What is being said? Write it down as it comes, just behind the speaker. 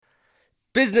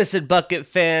Business and Bucket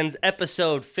fans,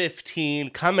 episode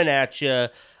 15 coming at you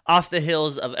off the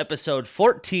heels of episode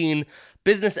 14,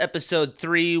 business episode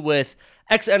 3 with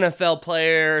ex-NFL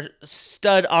player,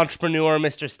 stud entrepreneur,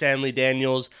 Mr. Stanley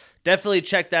Daniels. Definitely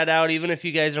check that out, even if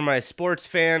you guys are my sports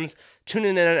fans.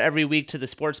 Tuning in every week to the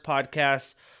sports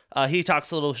podcast. He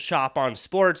talks a little shop on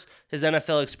sports, his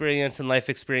NFL experience and life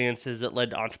experiences that led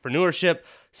to entrepreneurship.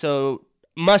 So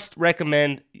must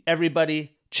recommend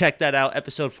everybody check that out,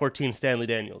 episode 14, Stanley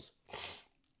Daniels.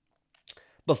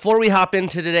 Before we hop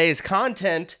into today's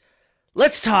content,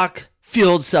 let's talk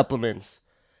Fueled Supplements.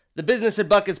 The Business and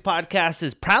Buckets podcast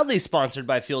is proudly sponsored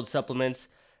by Fueled Supplements,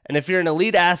 and if you're an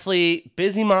elite athlete,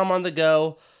 busy mom on the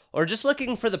go, or just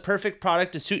looking for the perfect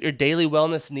product to suit your daily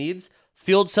wellness needs,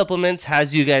 Fueled Supplements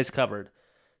has you guys covered.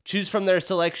 Choose from their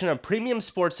selection of premium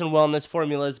sports and wellness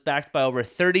formulas backed by over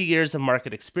 30 years of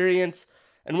market experience.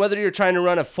 And whether you're trying to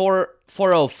run a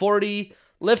 4.040,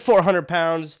 lift 400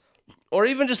 pounds, or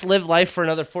even just live life for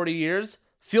another 40 years,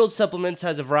 Fueled Supplements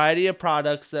has a variety of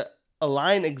products that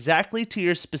align exactly to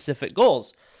your specific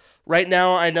goals. Right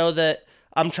now, I know that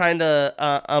I'm trying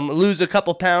to lose a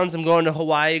couple pounds. I'm going to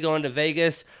Hawaii, going to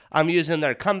Vegas. I'm using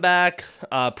their Comeback,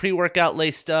 pre-workout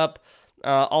laced up.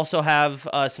 Also have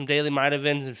some daily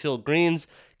vitamins and Fueled Greens.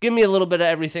 Give me a little bit of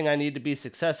everything I need to be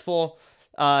successful.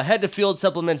 Head to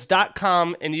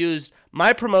fueledsupplements.com and use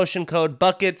my promotion code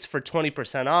BUCKETS for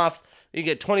 20% off. You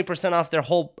get 20% off their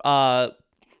whole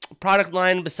product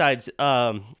line besides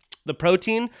the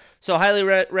protein. So highly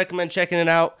recommend checking it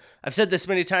out. I've said this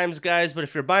many times, guys, but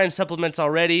if you're buying supplements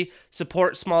already,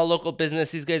 support small local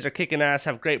business. These guys are kicking ass,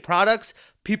 have great products.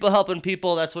 People helping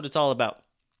people, that's what it's all about.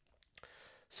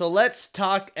 So let's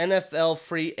talk NFL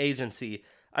free agency.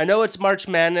 I know it's March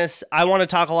Madness. I want to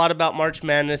talk a lot about March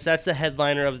Madness. That's the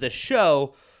headliner of this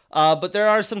show. But there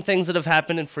are some things that have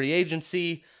happened in free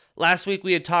agency. Last week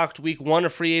we had talked week 1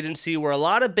 of free agency where a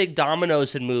lot of big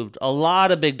dominoes had moved. A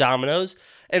lot of big dominoes.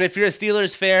 And if you're a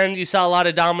Steelers fan, you saw a lot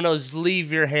of dominoes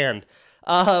leave your hand.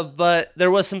 But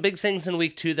there was some big things in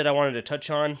week 2 that I wanted to touch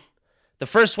on. The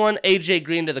first one, AJ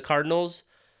Green to the Cardinals.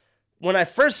 When I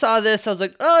first saw this, I was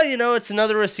like, oh, it's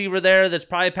another receiver there that's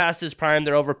probably past his prime.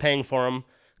 They're overpaying for him.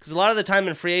 Because a lot of the time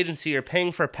in free agency, you're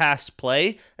paying for past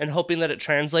play and hoping that it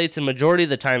translates, and majority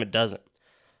of the time it doesn't.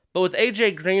 But with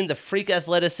AJ Green, the freak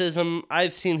athleticism,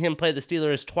 I've seen him play the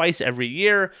Steelers twice every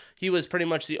year. He was pretty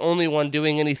much the only one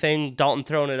doing anything, Dalton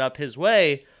throwing it up his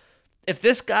way. If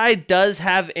this guy does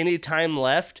have any time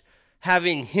left,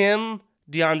 having him,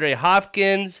 DeAndre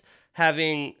Hopkins,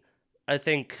 having, I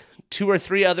think, 2 or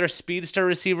 3 other speedster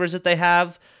receivers that they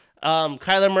have,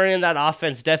 Kyler Murray in that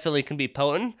offense definitely can be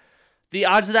potent. The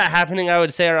odds of that happening, I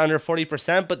would say, are under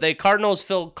 40%, but the Cardinals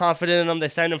feel confident in him. They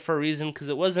signed him for a reason because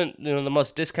it wasn't the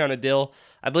most discounted deal.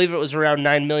 I believe it was around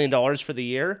 $9 million for the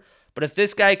year. But if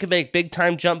this guy could make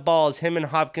big-time jump balls, him and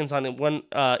Hopkins on one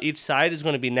each side is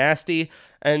going to be nasty.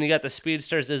 And you got the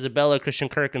speedsters, Isabella, Christian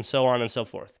Kirk, and so on and so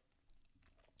forth.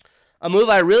 A move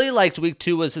I really liked week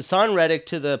 2 was Hassan Reddick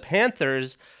to the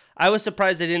Panthers. I was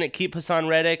surprised they didn't keep Hassan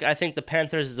Reddick. I think the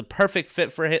Panthers is a perfect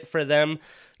fit for them.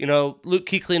 Luke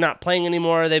Kuechly not playing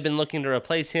anymore. They've been looking to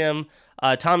replace him.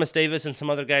 Thomas Davis and some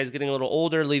other guys getting a little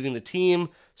older, leaving the team.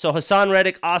 So Hassan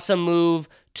Reddick, awesome move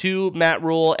to Matt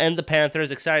Rule and the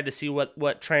Panthers. Excited to see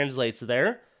what translates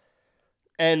there.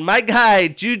 And my guy,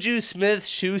 Juju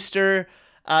Smith-Schuster,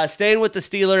 staying with the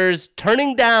Steelers,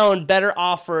 turning down better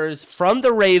offers from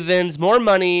the Ravens, more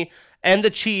money, and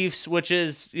the Chiefs, which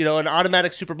is, an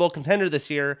automatic Super Bowl contender this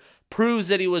year, proves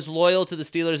that he was loyal to the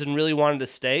Steelers and really wanted to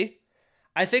stay.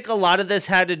 I think a lot of this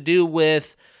had to do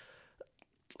with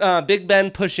Big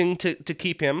Ben pushing to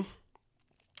keep him.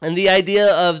 And the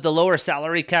idea of the lower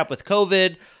salary cap with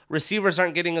COVID, receivers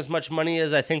aren't getting as much money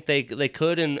as I think they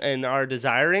could and are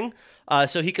desiring.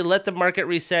 So he could let the market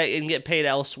reset and get paid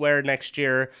elsewhere next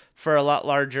year for a lot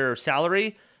larger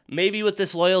salary. Maybe with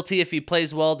this loyalty, if he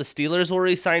plays well, the Steelers will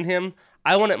re-sign him.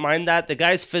 I wouldn't mind that. The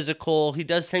guy's physical. He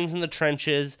does things in the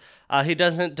trenches. He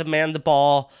doesn't demand the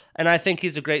ball. And I think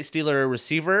he's a great Steeler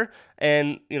receiver.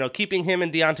 And, keeping him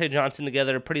and Deontay Johnson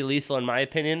together are pretty lethal in my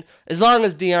opinion. As long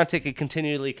as Deontay can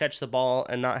continually catch the ball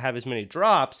and not have as many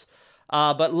drops.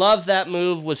 But love that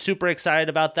move. Was super excited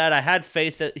about that. I had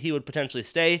faith that he would potentially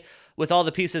stay. With all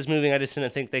the pieces moving, I just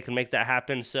didn't think they could make that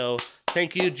happen. So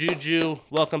thank you, Juju.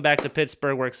 Welcome back to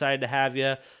Pittsburgh. We're excited to have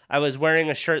you. I was wearing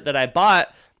a shirt that I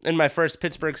bought in my first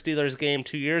Pittsburgh Steelers game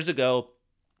 2 years ago.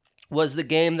 Was the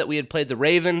game that we had played the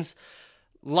Ravens.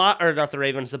 The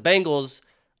Bengals.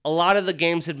 A lot of the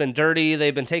games had been dirty.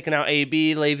 They've been taking out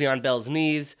AB, Le'Veon Bell's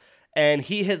knees. And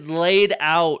he had laid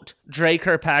out Dre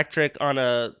Kirkpatrick on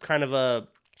a kind of a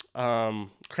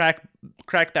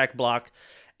crackback block,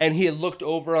 and he had looked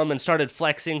over him and started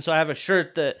flexing. So I have a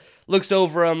shirt that looks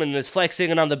over him and is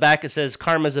flexing, and on the back it says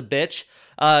 "Karma's a bitch."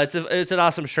 It's an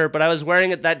awesome shirt, but I was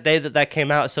wearing it that day that came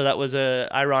out, so that was a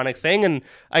ironic thing. And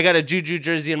I got a Juju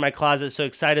jersey in my closet, so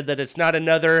excited that it's not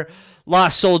another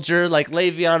lost soldier like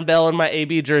Le'Veon Bell in my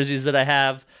AB jerseys that I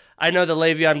have. I know the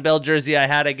Le'Veon Bell jersey I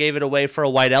had, I gave it away for a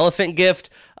white elephant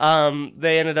gift.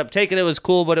 They ended up taking it. It was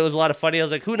cool, but it was a lot of funny. I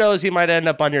was like, who knows? He might end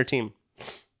up on your team.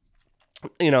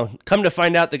 Come to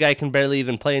find out, the guy can barely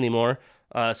even play anymore.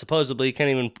 Supposedly, he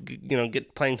can't even,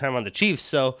 get playing time on the Chiefs.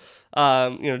 So,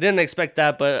 didn't expect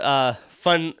that, but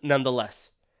fun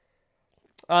nonetheless.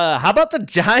 How about the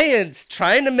Giants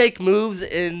trying to make moves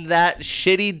in that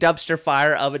shitty dumpster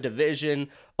fire of a division?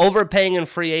 Overpaying in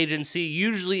free agency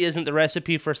usually isn't the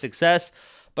recipe for success,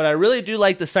 but I really do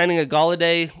like the signing of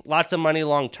Golladay. Lots of money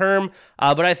long term,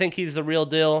 but I think he's the real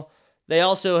deal. They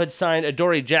also had signed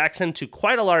Adoree Jackson to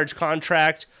quite a large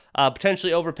contract,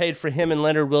 potentially overpaid for him and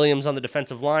Leonard Williams on the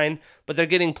defensive line, but they're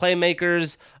getting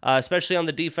playmakers, especially on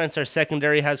the defense. Our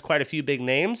secondary has quite a few big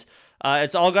names.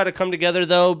 It's all got to come together,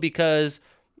 though, because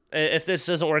if this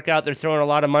doesn't work out, they're throwing a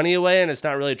lot of money away, and it's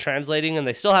not really translating, and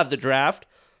they still have the draft.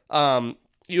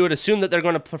 You would assume that they're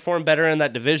going to perform better in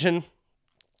that division.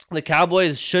 The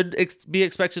Cowboys should be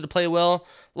expected to play well.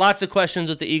 Lots of questions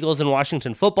with the Eagles and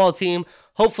Washington football team.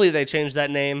 Hopefully they change that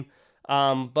name.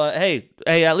 But hey,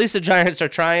 at least the Giants are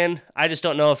trying. I just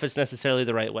don't know if it's necessarily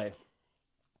the right way.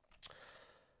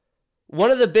 One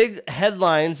of the big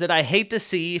headlines that I hate to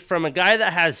see from a guy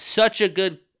that has such a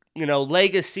good,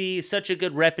 legacy, such a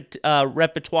good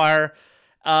repertoire,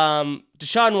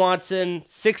 Deshaun Watson,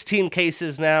 16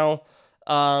 cases now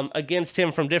against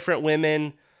him from different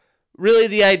women. Really,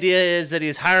 the idea is that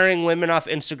he's hiring women off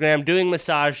Instagram, doing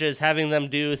massages, having them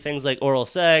do things like oral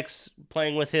sex,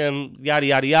 playing with him, yada,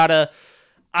 yada, yada.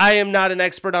 I am not an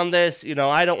expert on this.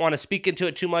 I don't want to speak into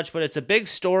it too much, but it's a big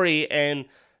story. And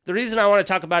the reason I want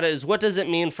to talk about it is, what does it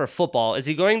mean for football? Is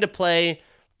he going to play?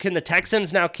 Can the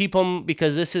Texans now keep him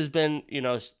because this has been,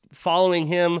 following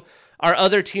him? Are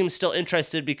other teams still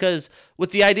interested? Because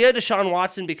with the idea of Deshaun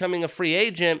Watson becoming a free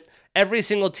agent, every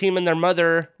single team and their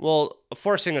mother,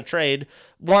 forcing a trade,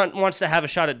 wants to have a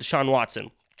shot at Deshaun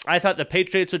Watson. I thought the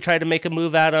Patriots would try to make a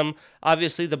move at him.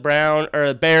 Obviously, the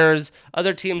Bears,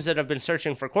 other teams that have been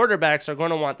searching for quarterbacks are going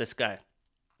to want this guy.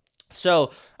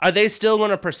 So, are they still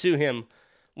going to pursue him?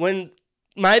 When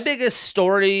my biggest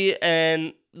story,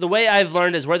 and the way I've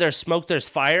learned, is where there's smoke, there's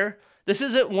fire. This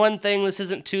isn't one thing, this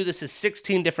isn't two, this is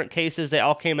 16 different cases. They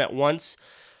all came at once.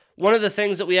 One of the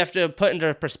things that we have to put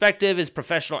into perspective is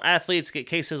professional athletes get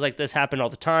cases like this happen all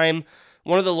the time.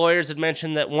 One of the lawyers had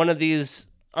mentioned that one of these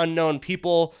unknown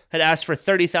people had asked for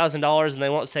 $30,000 and they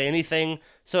won't say anything.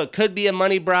 So it could be a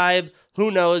money bribe.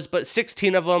 Who knows? But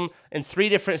 16 of them in 3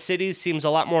 different cities seems a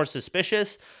lot more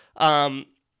suspicious.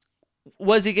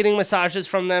 Was he getting massages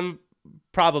from them?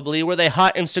 Probably. Were they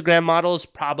hot Instagram models?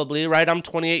 Probably, right? I'm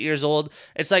 28 years old.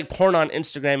 It's like porn on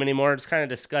Instagram anymore. It's kind of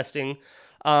disgusting.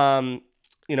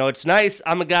 It's nice.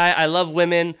 I'm a guy. I love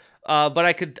women.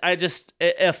 But it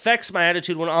affects my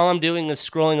attitude when all I'm doing is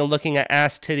scrolling and looking at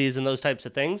ass, titties, and those types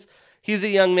of things. He's a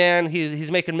young man.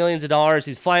 He's making millions of dollars.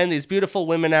 He's flying these beautiful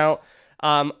women out.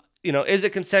 Is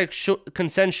it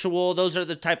consensual? Those are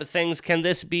the type of things. Can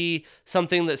this be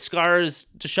something that scars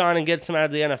Deshaun and gets him out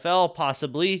of the NFL?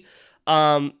 Possibly.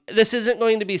 This isn't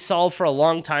going to be solved for a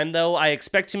long time, though. I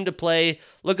expect him to play.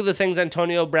 Look at the things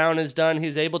Antonio Brown has done.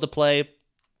 He's able to play.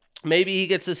 Maybe he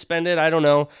gets suspended. I don't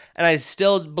know. And I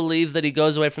still believe that he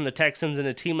goes away from the Texans, and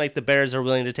a team like the Bears are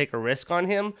willing to take a risk on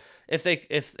him if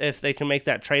they can make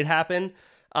that trade happen.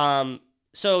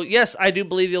 So yes, I do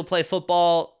believe he'll play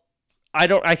football.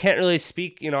 I can't really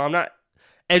speak. I'm not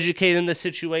educated in this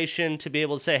situation to be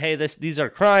able to say, hey, these are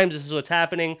crimes. This is what's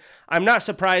happening. I'm not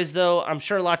surprised, though. I'm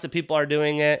sure lots of people are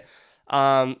doing it.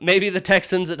 Maybe the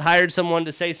Texans had hired someone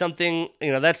to say something.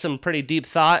 That's some pretty deep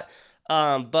thought.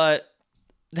 But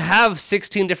to have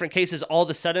 16 different cases all of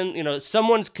a sudden,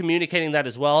 someone's communicating that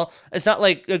as well. It's not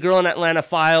like a girl in Atlanta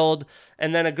filed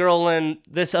and then a girl in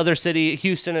this other city,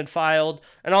 Houston, had filed,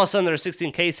 and all of a sudden there were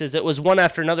 16 cases. It was one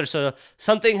after another. So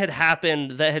something had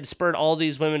happened that had spurred all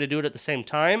these women to do it at the same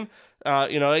time.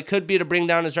 It could be to bring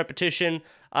down his repetition.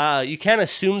 You can't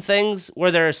assume things.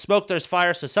 Where there's smoke, there's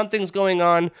fire. So something's going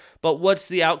on, but what's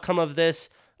the outcome of this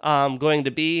going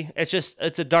to be? It's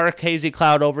a dark, hazy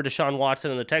cloud over Deshaun Watson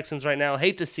and the Texans right now.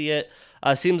 Hate to see it.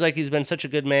 Seems like he's been such a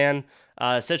good man,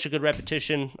 such a good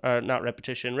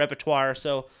repertoire.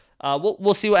 So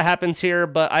we'll see what happens here,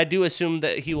 but I do assume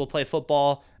that he will play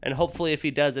football, and hopefully if he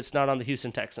does, it's not on the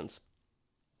Houston Texans.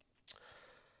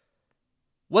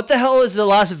 What the hell is the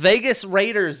Las Vegas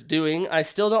Raiders doing? I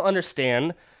still don't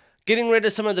understand. Getting rid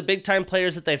of some of the big-time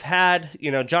players that they've had.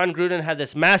 You know, John Gruden had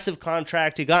this massive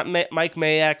contract. He got Mike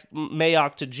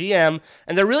Mayock to GM,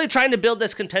 and they're really trying to build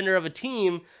this contender of a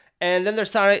team, and then they're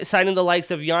signing the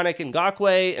likes of Yannick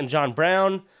Ngakoue and John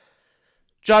Brown.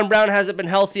 John Brown hasn't been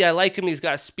healthy. I like him. He's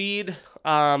got speed.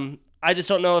 I just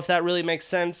don't know if that really makes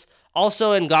sense.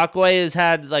 Also, Ngakoue has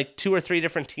had like 2 or 3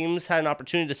 different teams had an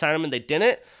opportunity to sign him, and they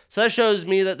didn't. So that shows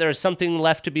me that there's something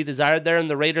left to be desired there, and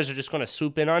the Raiders are just going to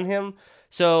swoop in on him.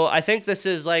 So I think this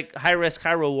is like high-risk,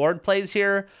 high-reward plays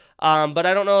here. But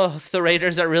I don't know if the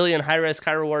Raiders are really in high-risk,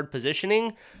 high-reward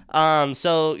positioning.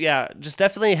 So, yeah, just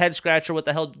definitely a head-scratcher what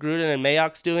the hell Gruden and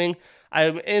Mayock's doing.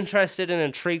 I'm interested and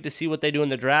intrigued to see what they do in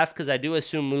the draft because I do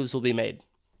assume moves will be made.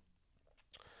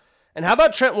 And how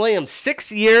about Trent Williams?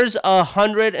 6 years,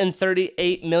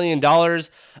 $138 million. A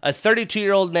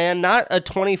 32-year-old man, not a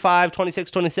 25, 26,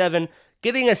 27,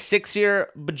 getting a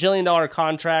 6-year bajillion-dollar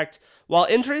contract. While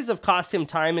injuries have cost him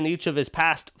time in each of his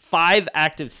past 5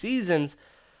 active seasons,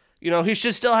 you know, he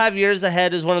should still have years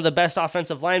ahead as one of the best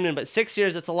offensive linemen, but 6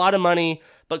 years, it's a lot of money.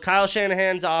 But Kyle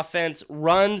Shanahan's offense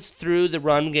runs through the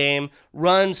run game,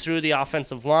 runs through the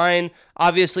offensive line.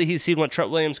 Obviously, he's seen what Trent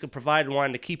Williams could provide and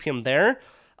wanted to keep him there.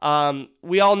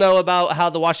 We all know about how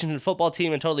the Washington football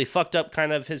team had totally fucked up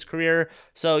kind of his career.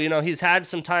 So, you know, he's had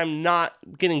some time not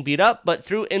getting beat up, but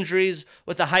through injuries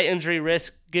with a high injury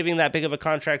risk, giving that big of a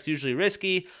contract is usually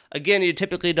risky. Again, you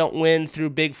typically don't win through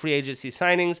big free agency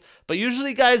signings, but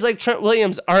usually guys like Trent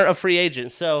Williams aren't a free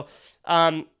agent. So,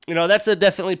 you know, that's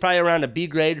definitely probably around a B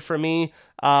grade for me.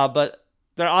 But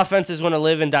their offense is going to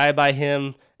live and die by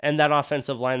him and that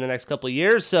offensive line the next couple of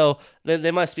years. So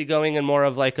they must be going in more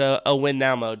of like a win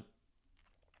now mode.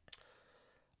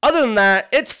 Other than that,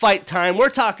 it's fight time. We're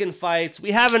talking fights.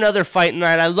 We have another fight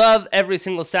night. I love every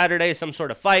single Saturday some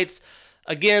sort of fights.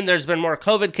 Again, there's been more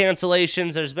COVID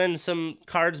cancellations. There's been some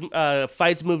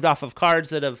fights moved off of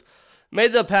cards that have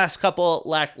made the past couple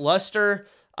lackluster.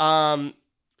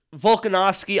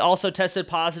 Volkanovski also tested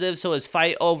positive, so his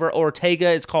fight over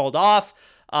Ortega is called off.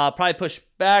 Probably pushed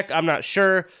back. I'm not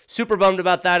sure. Super bummed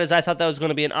about that as I thought that was going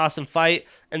to be an awesome fight.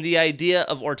 And the idea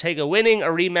of Ortega winning a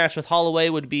rematch with Holloway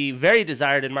would be very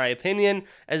desired in my opinion.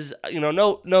 As, you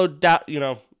know, no doubt, you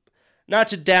know, not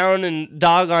to down and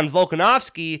dog on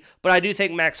Volkanovski, but I do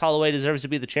think Max Holloway deserves to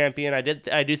be the champion.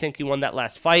 I do think he won that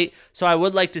last fight. So I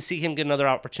would like to see him get another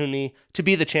opportunity to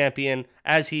be the champion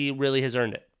as he really has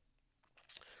earned it.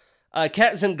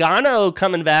 Kat Zingano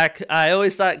coming back. I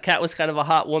always thought Kat was kind of a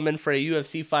hot woman for a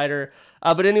UFC fighter.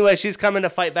 But anyway, she's coming to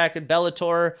fight back at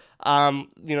Bellator.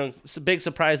 You know, it's a big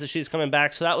surprise that she's coming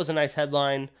back. So that was a nice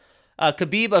headline.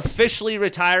 Khabib officially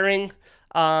retiring.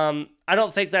 I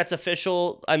don't think that's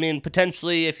official. I mean,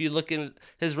 potentially, if you look at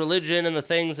his religion and the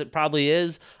things, it probably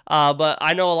is. But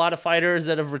I know a lot of fighters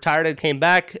that have retired and came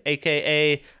back,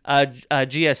 a.k.a.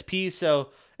 GSP. So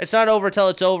it's not over till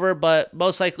it's over, but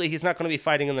most likely he's not going to be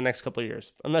fighting in the next couple of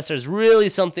years, unless there's really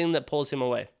something that pulls him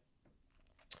away.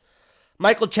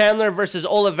 Michael Chandler versus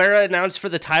Oliveira announced for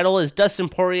the title as Dustin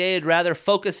Poirier would rather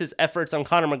focus his efforts on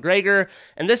Conor McGregor.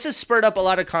 And this has spurred up a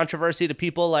lot of controversy to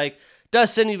people like,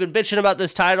 Dustin, you've been bitching about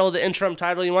this title, the interim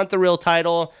title. You want the real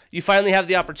title. You finally have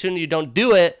the opportunity. You don't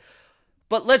do it.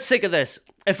 But let's think of this.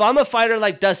 If I'm a fighter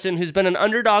like Dustin, who's been an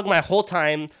underdog my whole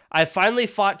time, I finally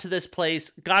fought to this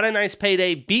place, got a nice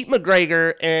payday, beat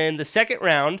McGregor in the second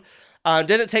round,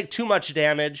 didn't take too much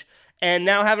damage, and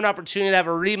now have an opportunity to have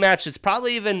a rematch that's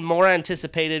probably even more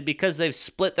anticipated because they've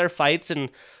split their fights and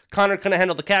Conor couldn't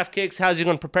handle the calf kicks. How's he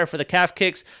going to prepare for the calf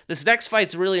kicks? This next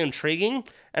fight's really intriguing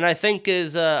and I think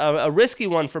is a risky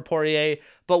one for Poirier.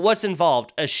 But what's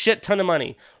involved? A shit ton of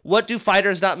money. What do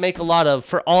fighters not make a lot of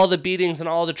for all the beatings and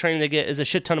all the training they get is a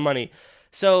shit ton of money.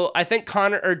 So I think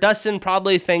Dustin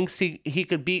probably thinks he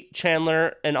could beat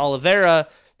Chandler and Oliveira.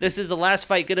 This is the last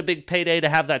fight, get a big payday to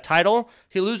have that title.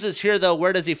 He loses here, though.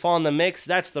 Where does he fall in the mix?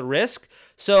 That's the risk.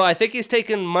 So I think he's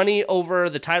taking money over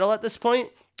the title at this point,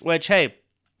 which, hey,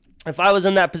 if I was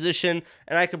in that position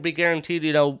and I could be guaranteed,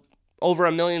 you know, over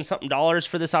 $1 million something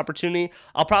for this opportunity,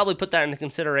 I'll probably put that into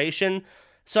consideration.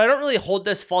 So I don't really hold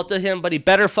this fault to him, but he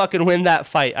better fucking win that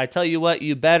fight. I tell you what,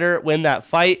 you better win that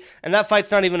fight. And that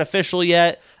fight's not even official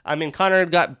yet. I mean, Conor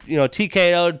got,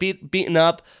 TKO'd, beaten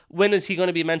up. When is he going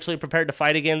to be mentally prepared to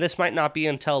fight again? This might not be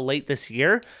until late this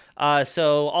year.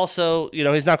 So also,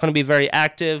 he's not going to be very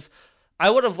active. I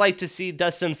would have liked to see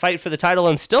Dustin fight for the title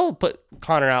and still put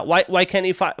Conor out. Why can't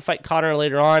he fight Conor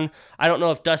later on? I don't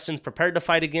know if Dustin's prepared to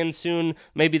fight again soon.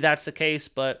 Maybe that's the case,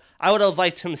 but I would have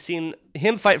liked seen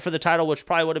him fight for the title, which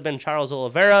probably would have been Charles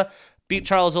Oliveira. beat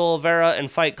Charles Oliveira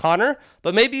and fight Conor,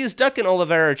 but maybe he's ducking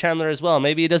Oliveira or Chandler as well.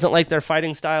 Maybe he doesn't like their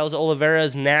fighting styles. Oliveira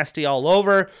is nasty all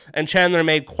over, and Chandler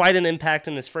made quite an impact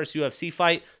in his first UFC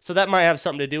fight, so that might have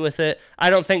something to do with it. I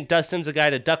don't think Dustin's a guy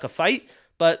to duck a fight,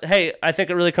 but hey, I think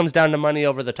it really comes down to money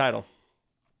over the title.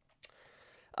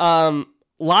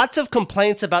 Lots of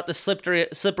complaints about the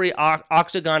slippery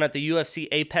octagon at the UFC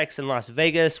Apex in Las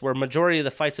Vegas, where majority of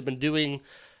the fights have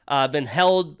been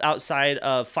held outside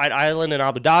of Fight Island in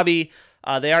Abu Dhabi.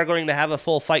 They are going to have a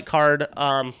full fight card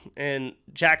in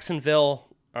Jacksonville.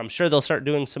 I'm sure they'll start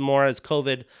doing some more as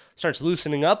COVID starts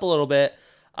loosening up a little bit.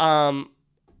 I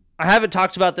haven't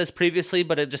talked about this previously,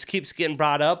 but it just keeps getting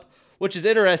brought up, which is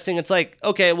interesting. It's like,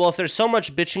 okay, well, if there's so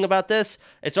much bitching about this,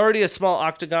 it's already a small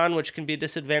octagon, which can be a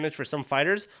disadvantage for some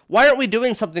fighters. Why aren't we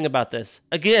doing something about this?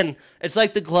 Again, it's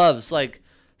like the gloves. Like,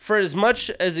 for as much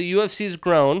as the UFC's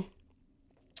grown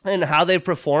and how they've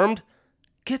performed,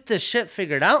 get this shit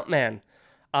figured out, man.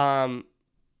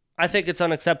 I think it's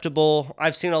unacceptable.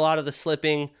 I've seen a lot of the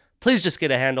slipping. Please just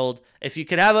get it handled. If you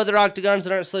could have other octagons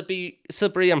that aren't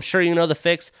slippery, I'm sure you know the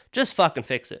fix. Just fucking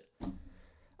fix it.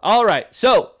 All right,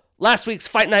 so last week's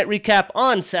Fight Night recap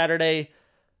on Saturday.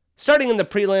 Starting in the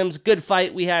prelims, good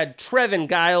fight. We had Trevin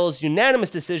Giles, unanimous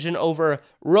decision over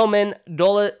Roman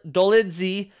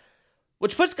Dolidze,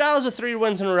 which puts Giles with 3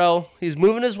 wins in a row. He's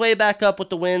moving his way back up with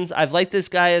the wins. I've liked this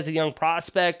guy as a young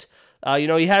prospect.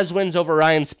 He has wins over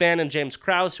Ryan Spann and James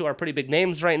Krause, who are pretty big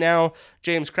names right now.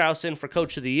 James Krause in for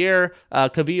Coach of the Year.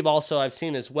 Khabib also I've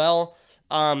seen as well.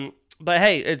 But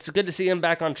hey, it's good to see him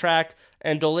back on track.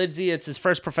 And Dolidze, it's his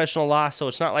first professional loss, so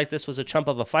it's not like this was a chump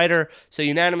of a fighter. So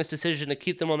unanimous decision to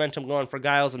keep the momentum going for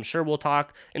Giles. I'm sure we'll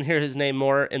talk and hear his name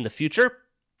more in the future.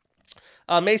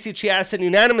 Macy Chiasson,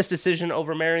 unanimous decision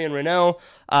over Marion Renault.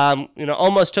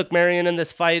 Almost took Marion in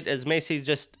this fight, as Macy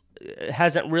just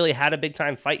hasn't really had a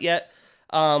big-time fight yet.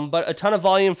 But a ton of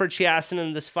volume for Chiasson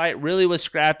in this fight. Really was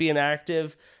scrappy and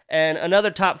active. And another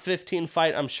top 15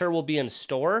 fight I'm sure will be in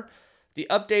store. The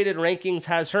updated rankings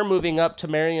has her moving up to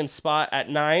Marion's spot at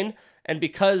 9. And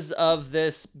because of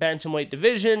this bantamweight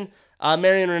division,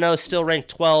 Marion Renault is still ranked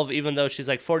 12, even though she's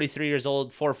like 43 years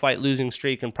old, 4-fight losing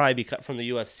streak, and probably be cut from the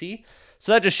UFC.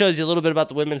 So that just shows you a little bit about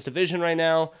the women's division right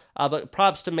now. But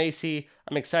props to Macy.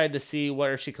 I'm excited to see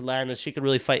where she could land, as she could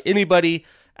really fight anybody,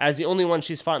 as the only one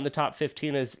she's fought in the top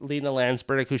 15 is Lena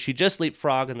Landsberg, who she just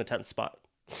leapfrogged in the 10th spot.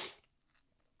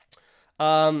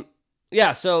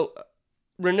 So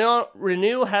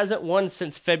Renew hasn't won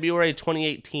since February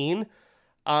 2018.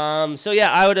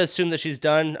 I would assume that she's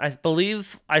done. I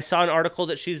believe I saw an article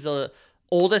that she's the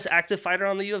oldest active fighter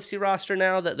on the UFC roster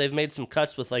now, that they've made some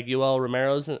cuts with like Yoel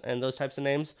Romero's and those types of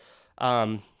names.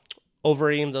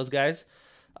 Overeem, those guys.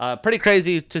 Pretty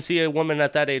crazy to see a woman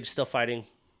at that age still fighting.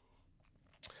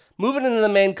 Moving into the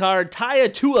main card, Taya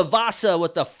Tuivasa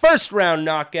with the first round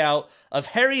knockout of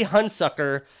Harry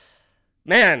Hunsucker.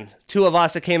 Man,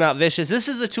 Tuivasa came out vicious. This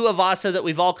is the Tuivasa that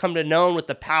we've all come to know, with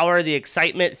the power, the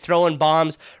excitement, throwing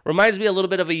bombs. Reminds me a little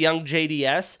bit of a young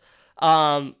JDS.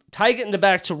 Ty getting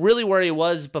back to really where he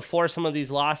was before some of these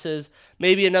losses.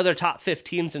 Maybe another top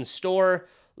 15s in store.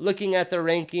 Looking at the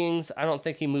rankings, I don't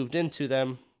think he moved into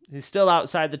them. He's still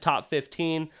outside the top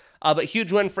 15. But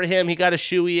huge win for him. He got a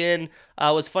shoey in.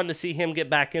 It was fun to see him get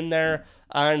back in there.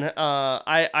 And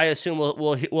I assume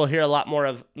we'll hear a lot more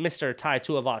of Mr. Tai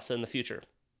Tuivasa in the future.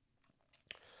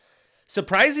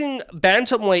 Surprising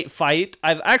bantamweight fight.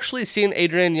 I've actually seen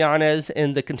Adrian Yanez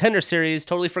in the Contender Series.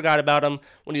 Totally forgot about him.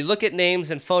 When you look at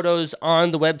names and photos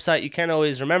on the website, you can't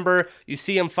always remember. You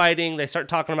see him fighting. They start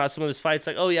talking about some of his fights.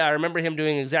 Like, oh yeah, I remember him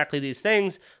doing exactly these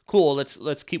things. Cool.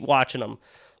 Let's keep watching him.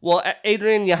 Well,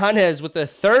 Adrian Yanez with the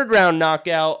third round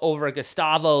knockout over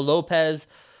Gustavo Lopez.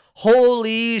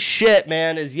 Holy shit,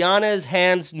 man. Is Yanez's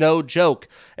hands no joke?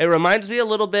 It reminds me a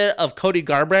little bit of Cody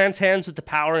Garbrandt's hands with the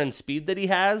power and speed that he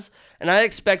has. And I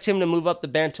expect him to move up the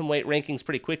bantamweight rankings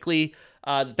pretty quickly.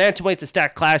 The bantamweight's a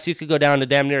stacked class. You could go down to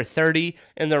damn near 30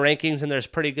 in the rankings, and there's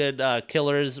pretty good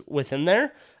killers within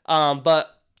there.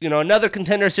 But another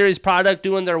Contender Series product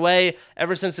doing their way.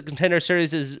 Ever since the Contender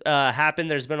Series has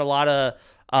happened, there's been a lot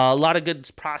of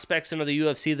good prospects into the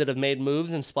UFC that have made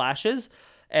moves and splashes.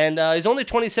 And he's only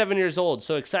 27 years old,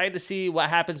 so excited to see what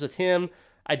happens with him.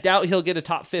 I doubt he'll get a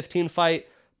top 15 fight,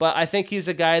 but I think he's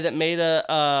a guy that made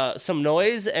some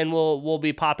noise and will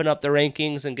be popping up the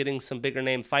rankings and getting some bigger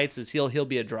name fights, as he'll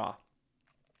be a draw.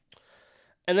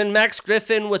 And then Max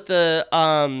Griffin with the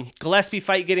Gillespie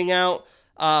fight getting out.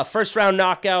 First round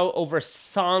knockout over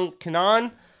Song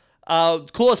Kenan.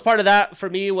 Coolest part of that for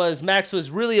me was Max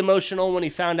was really emotional when he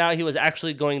found out he was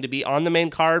actually going to be on the main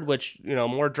card, which,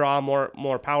 more draw,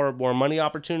 more power, more money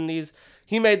opportunities.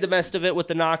 he made the best of it with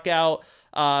the knockout.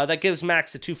 That gives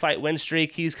Max a 2-fight win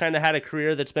streak. He's kind of had a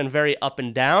career that's been very up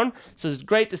and down. So it's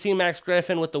great to see Max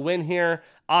Griffin with the win here.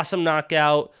 Awesome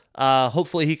knockout.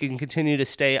 Hopefully he can continue to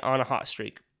stay on a hot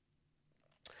streak.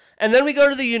 And then we go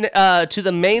to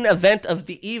the main event of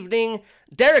the evening.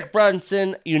 Derek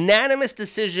Brunson, unanimous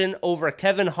decision over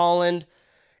Kevin Holland.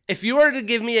 If you were to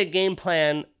give me a game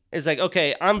plan, it's like,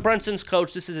 okay, I'm Brunson's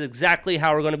coach. This is exactly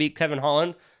how we're going to beat Kevin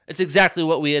Holland. It's exactly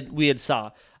what we had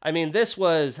saw. I mean, this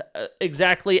was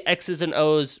exactly X's and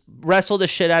O's. Wrestle the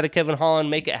shit out of Kevin Holland,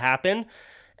 make it happen.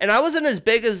 And I wasn't as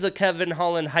big as the Kevin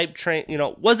Holland hype train,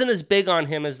 wasn't as big on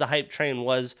him as the hype train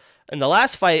was. In the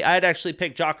last fight, I had actually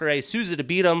picked Jacare Souza to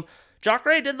beat him.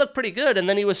 Jacare did look pretty good, and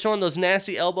then he was throwing those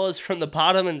nasty elbows from the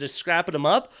bottom and just scrapping him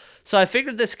up. So I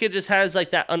figured this kid just has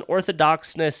like that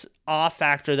unorthodoxness off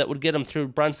factor that would get him through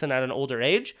Brunson at an older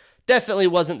age. Definitely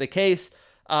wasn't the case.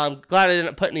 Glad I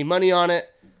didn't put any money on it.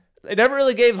 He never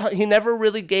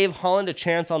really gave Holland a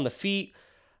chance on the feet.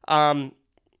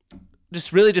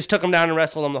 Just took him down and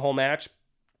wrestled him the whole match.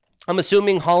 I'm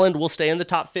assuming Holland will stay in the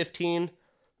top 15.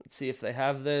 Let's see if they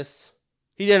have this.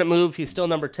 He didn't move. He's still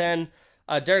number 10.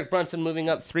 Derek Brunson moving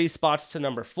up 3 spots to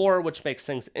number 4, which makes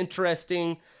things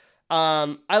interesting.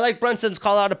 I like Brunson's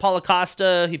call out to Paulo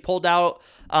Costa. He pulled out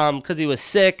because he was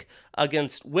sick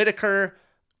against Whitaker.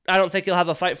 I don't think he'll have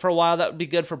a fight for a while. That would be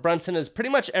good for Brunson, as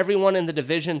pretty much everyone in the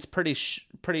division's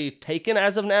pretty taken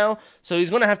as of now. So he's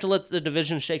going to have to let the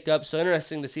division shake up. So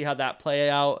interesting to see how that play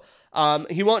out.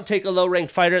 He won't take a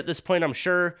low-ranked fighter at this point, I'm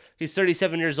sure. He's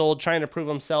 37 years old, trying to prove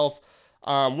himself.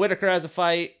 Whitaker has a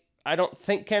fight. I don't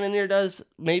think Cannonier does.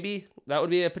 Maybe. That would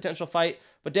be a potential fight.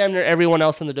 But damn near everyone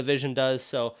else in the division does.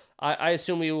 So I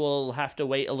assume we will have to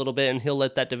wait a little bit, and he'll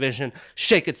let that division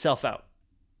shake itself out.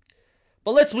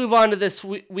 But let's move on to this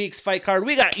week's fight card.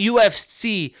 We got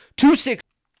UFC 260.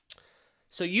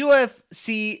 So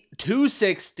UFC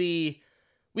 260,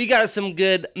 we got some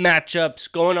good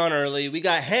matchups going on early. We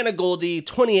got Hannah Goldie,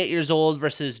 28 years old,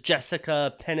 versus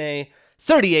Jessica Penne,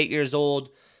 38 years old.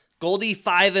 Goldie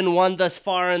 5-1 thus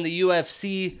far in the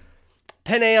UFC.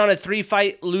 Penne on a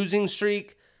 3-fight losing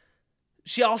streak.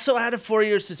 She also had a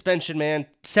 4-year suspension, man.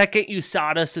 Second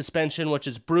USADA suspension, which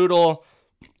is brutal.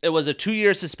 It was a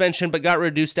 2-year suspension, but got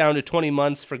reduced down to 20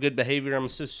 months for good behavior. I'm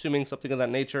assuming something of that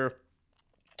nature.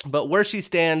 But where she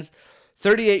stands,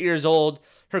 38 years old,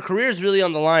 her career is really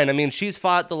on the line. I mean, she's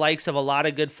fought the likes of a lot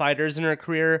of good fighters in her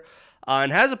career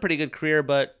and has a pretty good career,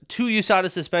 but 2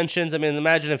 USADA suspensions. I mean,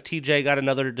 imagine if TJ got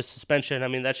another suspension. I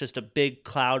mean, that's just a big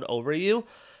cloud over you.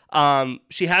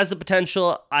 She has the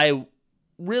potential. I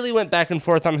really went back and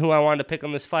forth on who I wanted to pick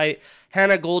on this fight.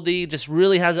 Hannah Goldie just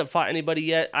really hasn't fought anybody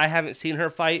yet. I haven't seen her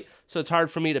fight, so it's hard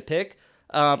for me to pick.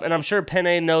 And I'm sure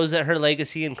Penne knows that her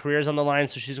legacy and career is on the line,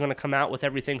 so she's going to come out with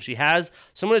everything she has.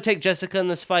 So I'm going to take Jessica in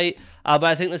this fight, but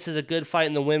I think this is a good fight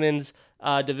in the women's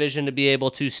division to be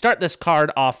able to start this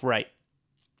card off right.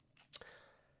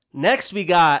 Next, we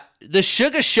got the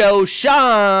Sugar Show,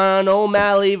 Sean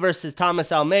O'Malley versus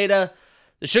Thomas Almeida.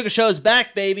 The Sugar Show's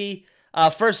back, baby.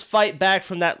 First fight back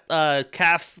from that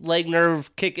calf leg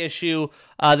nerve kick issue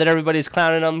that everybody's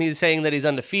clowning him. He's saying that he's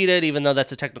undefeated, even though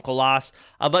that's a technical loss.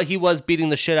 But he was beating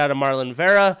the shit out of Marlon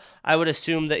Vera. I would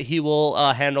assume that he will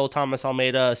handle Thomas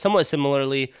Almeida somewhat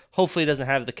similarly. Hopefully he doesn't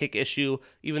have the kick issue,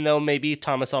 even though maybe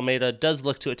Thomas Almeida does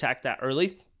look to attack that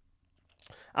early.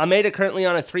 Almeida currently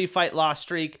on a 3-fight loss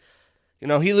streak. You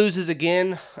know, he loses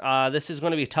again. This is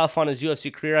going to be tough on his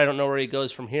UFC career. I don't know where he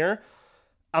goes from here.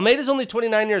 Almeida's only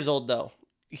 29 years old, though.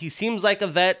 He seems like a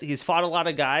vet. He's fought a lot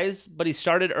of guys, but he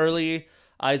started early.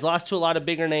 He's lost to a lot of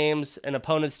bigger names and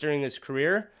opponents during his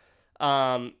career.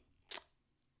 I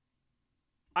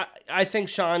think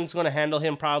Sean's going to handle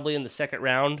him probably in the second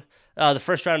round. The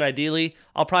first round, ideally.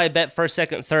 I'll probably bet first,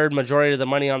 second, third, majority of the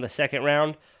money on the second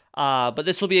round. But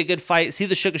this will be a good fight. See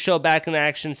the Sugar Show back in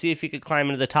action. See if he could climb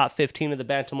into the top 15 of the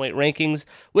bantamweight rankings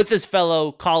with his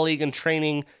fellow colleague and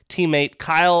training teammate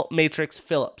Kyle Matrix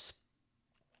Phillips.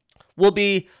 Will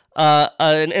be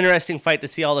an interesting fight to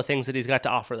see all the things that he's got to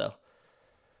offer, though.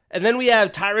 And then we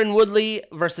have Tyron Woodley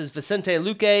versus Vicente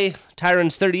Luque.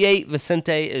 Tyron's 38.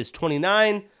 Vicente is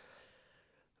 29.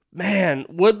 Man,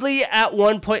 Woodley at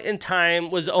one point in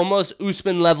time was almost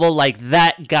Usman level, like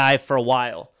that guy for a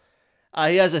while.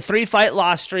 He has a 3-fight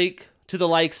loss streak to the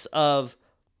likes of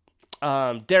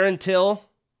Darren Till.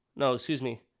 No, excuse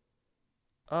me.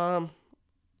 I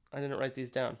didn't write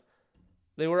these down.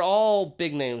 They were all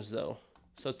big names, though.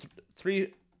 So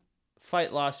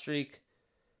 3-fight loss streak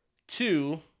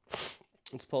to,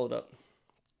 let's pull it up.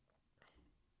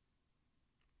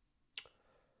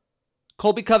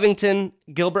 Colby Covington,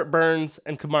 Gilbert Burns,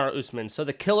 and Kamaru Usman. So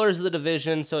the killers of the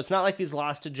division. So it's not like he's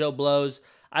lost to Joe Blows.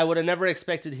 I would have never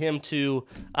expected him to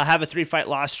have a 3-fight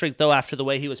loss streak, though, after the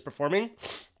way he was performing.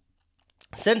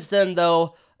 Since then,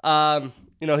 though,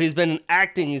 he's been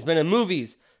acting. He's been in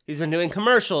movies. He's been doing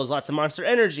commercials, lots of Monster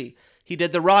Energy. He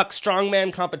did the Rock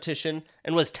Strongman competition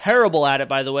and was terrible at it,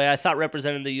 by the way. I thought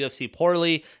represented the UFC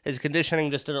poorly. His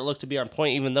conditioning just didn't look to be on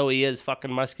point, even though he is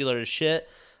fucking muscular as shit.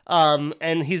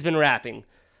 And he's been rapping.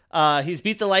 He's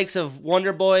beat the likes of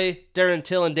Wonder Boy, Darren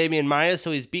Till, and Damian Maia,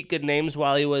 so he's beat good names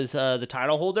while he was the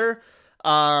title holder.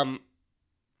 Luque,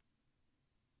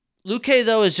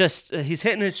 though, he's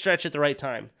hitting his stretch at the right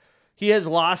time. He has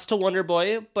lost to Wonder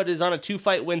Boy, but is on a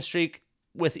 2-fight win streak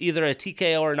with either a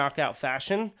TKO or knockout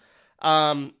fashion.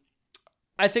 I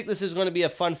think this is going to be a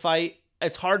fun fight.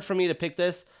 It's hard for me to pick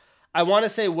this. I want to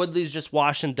say Woodley's just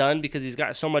washed and done because he's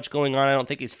got so much going on. I don't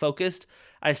think he's focused.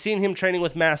 I've seen him training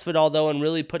with Masvidal, though, and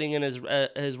really putting in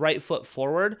his right foot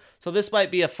forward. So this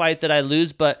might be a fight that I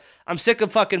lose, but I'm sick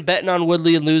of fucking betting on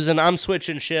Woodley and losing. I'm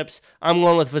switching ships. I'm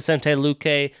going with Vicente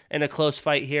Luque in a close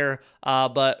fight here,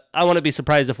 but I want to be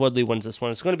surprised if Woodley wins this one.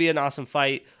 It's going to be an awesome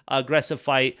fight, aggressive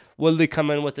fight. Woodley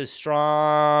come in with his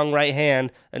strong right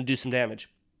hand and do some damage.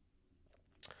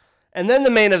 And then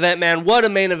the main event, man. What a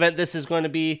main event this is going to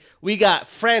be. We got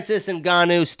Francis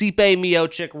Ngannou, Stipe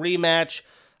Miocic rematch.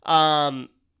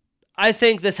 I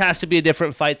think this has to be a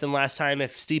different fight than last time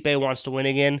if Stipe wants to win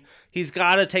again. He's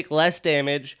got to take less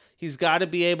damage. He's got to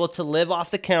be able to live off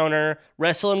the counter,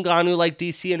 wrestle Ngannou like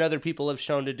DC and other people have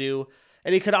shown to do.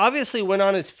 And he could obviously win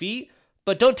on his feet,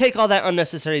 but don't take all that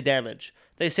unnecessary damage.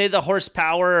 They say the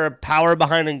horsepower or power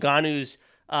behind Ngannou's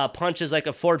punch is like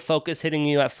a Ford Focus hitting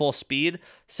you at full speed.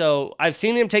 So I've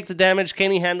seen him take the damage.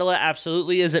 Can he handle it?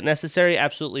 Absolutely. Is it necessary?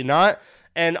 Absolutely not.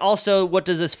 And also, what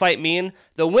does this fight mean?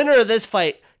 The winner of this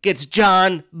fight gets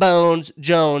John Bones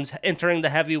Jones entering the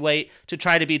heavyweight to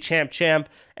try to be champ.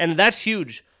 And that's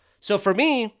huge. So for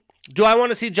me, do I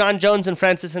want to see John Jones and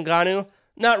Francis Ngannou?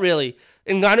 Not really.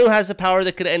 Ngannou has the power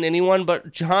that could end anyone,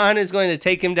 but John is going to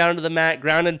take him down to the mat,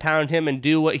 ground and pound him, and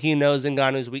do what he knows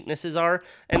Ngannou's weaknesses are.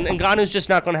 And Ngannou's just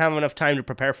not going to have enough time to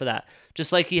prepare for that.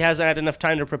 Just like he hasn't had enough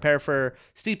time to prepare for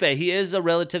Stipe. He is a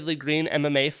relatively green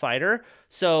MMA fighter,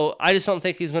 so I just don't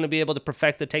think he's going to be able to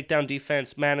perfect the takedown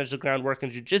defense, manage the groundwork,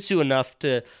 and jiu-jitsu enough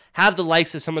to have the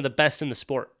likes of some of the best in the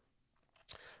sport.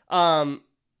 Stipe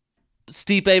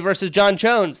versus John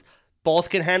Jones. Both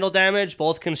can handle damage.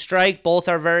 Both can strike. Both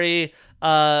are very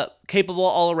capable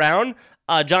all around.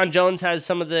 John Jones has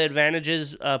some of the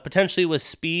advantages potentially with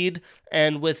speed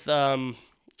and with the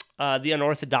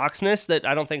unorthodoxness that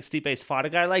I don't think Stipe's fought a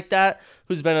guy like that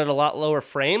who's been at a lot lower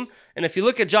frame. And if you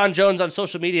look at John Jones on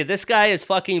social media, this guy is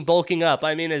fucking bulking up.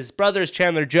 I mean, his brother's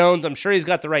Chandler Jones. I'm sure he's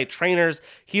got the right trainers.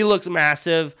 He looks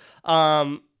massive.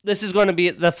 This is going to be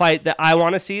the fight that I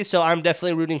want to see, so I'm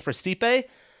definitely rooting for Stipe.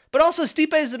 But also,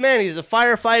 Stipe is the man. He's a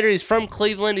firefighter. He's from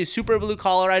Cleveland. He's super blue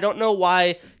collar. I don't know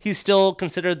why he's still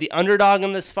considered the underdog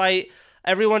in this fight.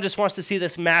 Everyone just wants to see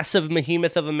this massive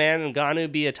behemoth of a man, Ngannou,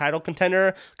 be a title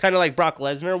contender, kind of like Brock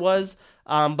Lesnar was.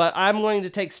 But I'm going to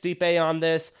take Stipe on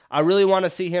this. I really want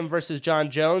to see him versus John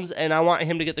Jones, and I want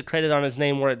him to get the credit on his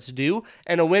name where it's due.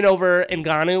 And a win over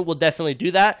Ngannou will definitely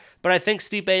do that. But I think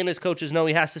Stipe and his coaches know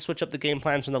he has to switch up the game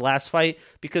plans from the last fight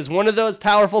because one of those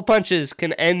powerful punches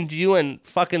can end you and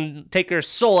fucking take your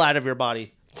soul out of your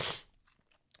body.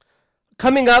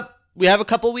 Coming up, we have a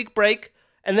couple-week break,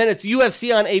 and then it's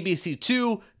UFC on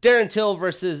ABC2, Darren Till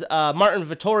versus Martin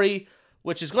Vettori,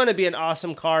 which is going to be an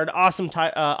awesome card,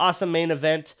 awesome main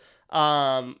event.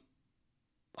 Hunter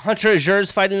Azure's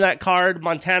fighting that card.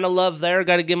 Montana love there.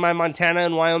 Got to give my Montana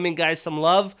and Wyoming guys some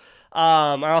love.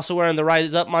 I'm also wearing the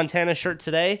Rise Up Montana shirt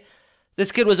today.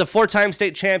 This kid was a 4-time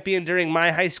state champion during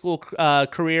my high school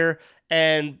career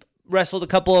and wrestled a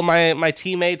couple of my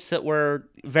teammates that were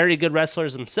very good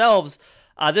wrestlers themselves.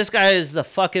 This guy is the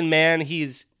fucking man.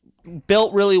 He's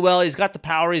built really well. He's got the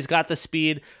power. He's got the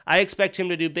speed. I expect him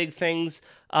to do big things.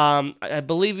 I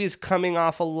believe he's coming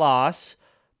off a loss.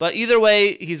 But either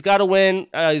way, he's got to win.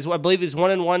 I believe he's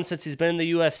 1-1 since he's been in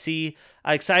the UFC.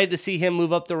 I'm excited to see him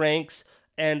move up the ranks.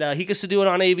 And he gets to do it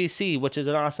on ABC, which is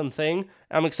an awesome thing.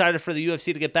 I'm excited for the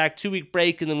UFC to get back. 2-week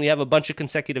break, and then we have a bunch of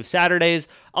consecutive Saturdays.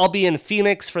 I'll be in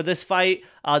Phoenix for this fight.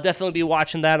 I'll definitely be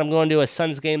watching that. I'm going to a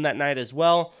Suns game that night as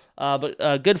well.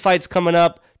 But good fights coming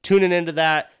up. Tuning into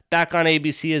that. Back on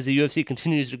ABC as the UFC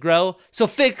continues to grow. So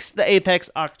fix the Apex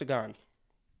Octagon.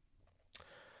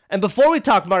 And before we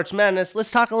talk March Madness,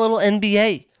 let's talk a little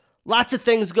NBA. Lots of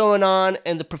things going on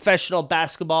in the Professional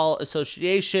Basketball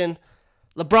Association.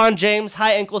 LeBron James,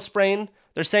 high ankle sprain.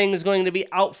 They're saying is going to be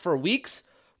out for weeks.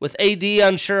 With AD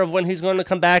unsure of when he's going to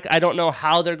come back, I don't know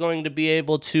how they're going to be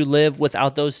able to live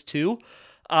without those two.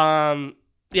 It's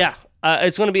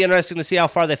going to be interesting to see how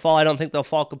far they fall. I don't think they'll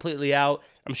fall completely out.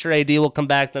 I'm sure AD will come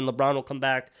back, then LeBron will come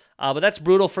back. But that's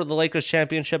brutal for the Lakers'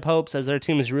 championship hopes, as their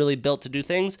team is really built to do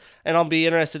things. And I'll be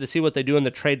interested to see what they do in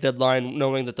the trade deadline,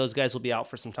 knowing that those guys will be out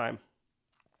for some time.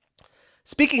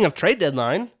 Speaking of trade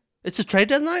deadline, it's a trade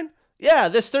deadline? Yeah,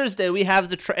 this Thursday we have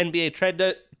the NBA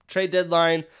trade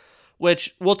deadline,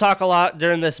 which we'll talk a lot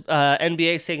during this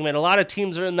NBA segment. A lot of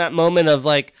teams are in that moment of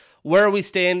like, where are we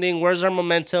standing? Where's our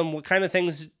momentum? What kind of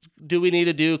things do we need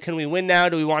to do? Can we win now?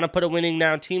 Do we want to put a winning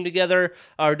now team together?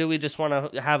 Or do we just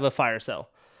want to have a fire sale?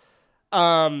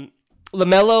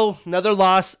 LaMelo, another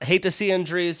loss. Hate to see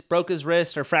injuries. Broke his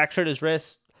wrist or fractured his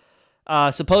wrist.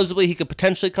 Supposedly he could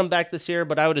potentially come back this year,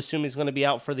 but I would assume he's going to be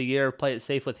out for the year. Play it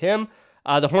safe with him.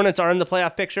 The Hornets are in the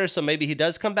playoff picture, so maybe he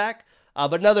does come back.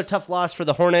 But another tough loss for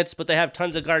the Hornets, but they have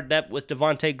tons of guard depth with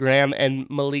Devontae Graham and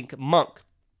Malik Monk.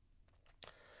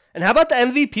 And how about the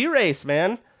MVP race,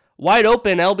 man? Wide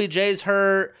open. LBJ's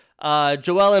hurt.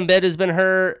 Joel Embiid has been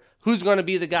hurt. Who's going to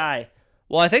be the guy?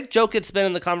 Well, I think Jokic's been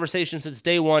in the conversation since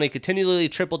day one. He continually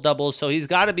triple-doubles, so he's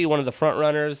got to be one of the front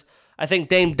runners. I think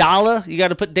Dame Dollar, you got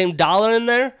to put Dame Dollar in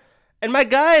there. And my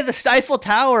guy, the Stifle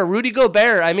Tower, Rudy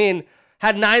Gobert,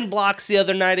 had 9 blocks the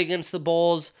other night against the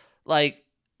Bulls.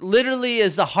 Literally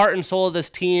is the heart and soul of this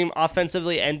team,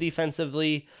 offensively and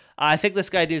defensively. I think this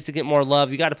guy needs to get more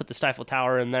love. You got to put the Stifle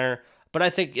Tower in there. But I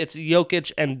think it's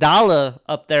Jokic and Dalla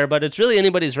up there. But it's really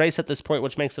anybody's race at this point,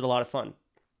 which makes it a lot of fun.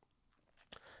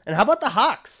 And how about the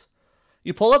Hawks?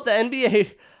 You pull up the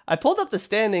NBA. I pulled up the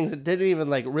standings and didn't even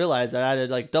realize that. I had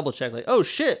to double check. Oh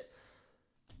shit.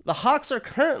 The Hawks are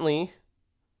currently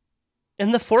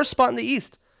in the 4th spot in the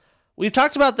East. We've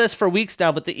talked about this for weeks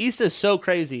now, but the East is so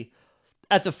crazy.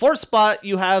 At the 4th spot,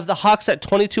 you have the Hawks at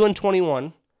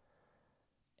 22-21.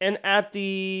 And at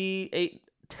the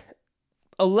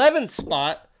 11th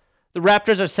spot, the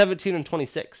Raptors are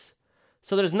 17-26.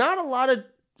 So there's not a lot of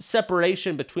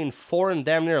separation between 4 and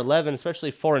damn near 11,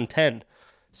 especially 4 and 10.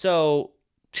 So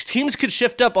teams could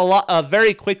shift up a lot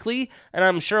very quickly, and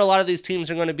I'm sure a lot of these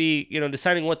teams are going to be,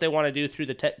 deciding what they want to do through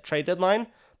the trade deadline.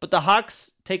 But the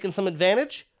Hawks taking some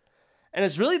advantage, and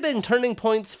it's really been turning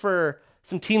points for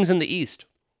some teams in the East.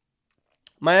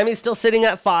 Miami's still sitting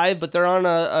at 5, but they're on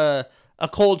a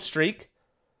cold streak.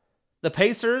 The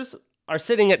Pacers are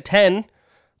sitting at 10,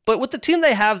 but with the team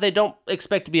they have, they don't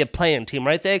expect to be a play-in team,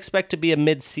 right? They expect to be a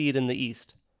mid-seed in the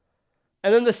East.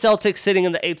 And then the Celtics sitting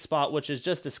in the 8th spot, which is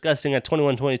just disgusting at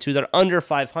 21-22. They're under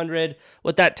 500.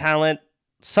 With that talent,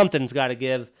 something's got to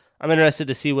give. I'm interested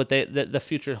to see what the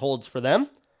future holds for them.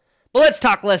 But let's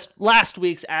talk last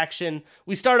week's action.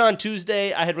 We start on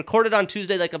Tuesday. I had recorded on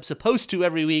Tuesday like I'm supposed to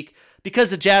every week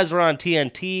because the Jazz were on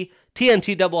TNT.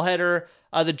 TNT doubleheader.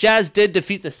 The Jazz did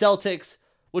defeat the Celtics,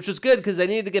 which was good because they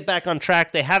needed to get back on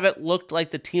track. They haven't looked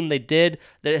like the team they did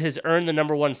that has earned the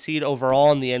number 1 seed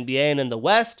overall in the NBA and in the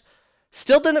West.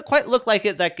 Still didn't quite look like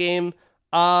it that game.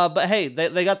 But hey,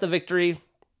 they got the victory.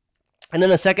 And then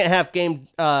the second half game,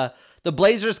 the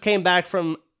Blazers came back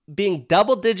from being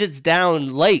double digits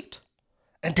down late.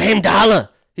 And Dame Dollar,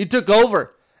 he took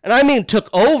over. And I mean took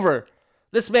over.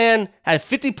 This man had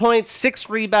 50 points, 6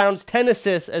 rebounds, 10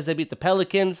 assists as they beat the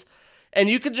Pelicans. And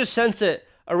you could just sense it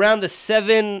around the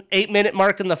 7-8 minute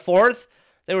mark in the 4th.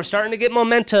 They were starting to get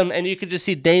momentum, and you could just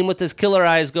see Dame with his killer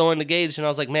eyes going to Gage. And I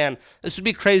was like, man, this would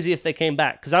be crazy if they came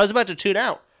back. Because I was about to tune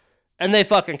out. And they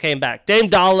fucking came back. Dame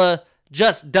Dollar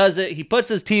just does it. He puts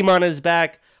his team on his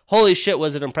back. Holy shit,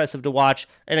 was it impressive to watch.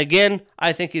 And again,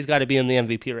 I think he's got to be in the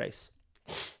MVP race.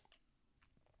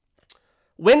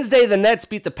 Wednesday, the Nets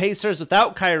beat the Pacers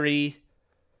without Kyrie.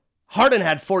 Harden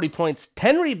had 40 points,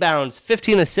 10 rebounds,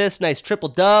 15 assists, nice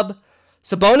triple-dub.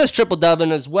 Sabonis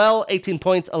triple-dubbing as well, 18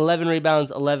 points, 11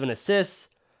 rebounds, 11 assists.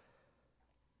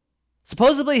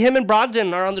 Supposedly, him and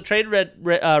Brogdon are on the trade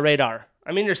radar.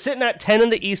 I mean, you're sitting at 10 in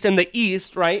the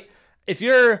East, right? If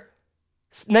you're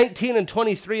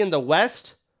 19-23 in the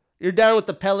West, you're down with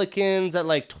the Pelicans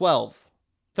at 12,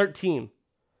 13.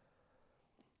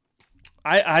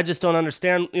 I just don't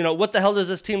understand, what the hell does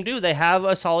this team do? They have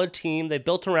a solid team. They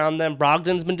built around them.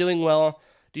 Brogdon's been doing well.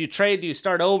 Do you trade? Do you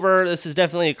start over? This is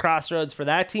definitely a crossroads for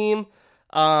that team.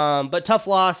 But tough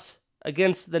loss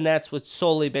against the Nets with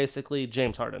solely basically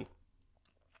James Harden.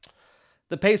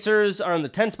 The Pacers are in the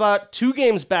 10th spot, 2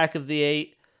 games back of the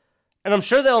 8. And I'm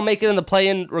sure they'll make it in the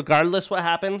play-in regardless what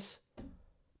happens.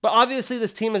 But obviously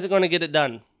this team isn't going to get it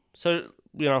done. So,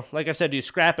 like I said, do you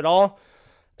scrap it all?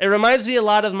 It reminds me a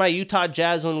lot of my Utah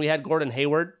Jazz when we had Gordon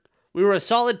Hayward. We were a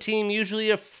solid team,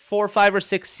 usually a 4, 5, or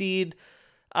 6 seed.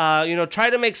 Try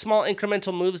to make small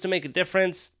incremental moves to make a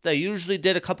difference. They usually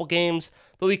did a couple games,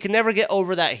 but we can never get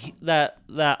over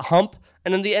that hump.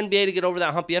 And in the NBA, to get over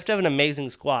that hump, you have to have an amazing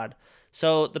squad.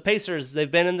 So the Pacers, they've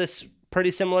been in this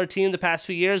pretty similar team the past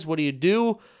few years. What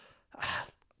do?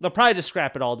 They'll probably just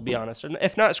scrap it all, to be honest. And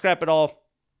if not scrap it all,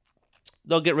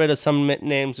 they'll get rid of some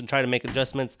names and try to make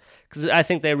adjustments, because I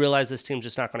think they realize this team's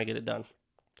just not going to get it done.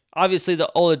 Obviously, the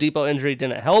Oladipo injury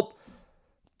didn't help,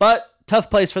 but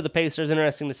tough place for the Pacers.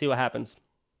 Interesting to see what happens.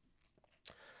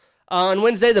 On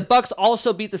Wednesday, the Bucks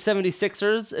also beat the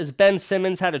 76ers as Ben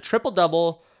Simmons had a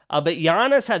triple-double, but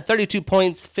Giannis had 32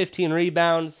 points, 15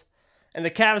 rebounds, and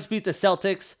the Cavs beat the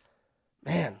Celtics.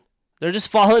 Man, they're just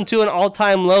falling to an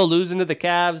all-time low, losing to the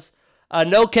Cavs.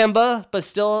 No Kemba, but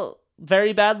still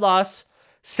very bad loss.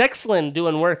 Sexland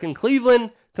doing work in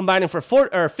Cleveland, combining for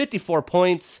 54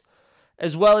 points,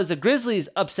 as well as the Grizzlies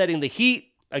upsetting the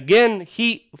Heat. Again,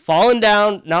 Heat falling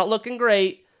down, not looking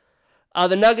great.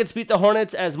 The Nuggets beat the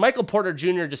Hornets as Michael Porter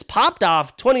Jr. just popped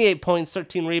off, 28 points,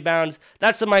 13 rebounds.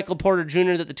 That's the Michael Porter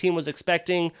Jr. that the team was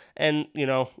expecting, and,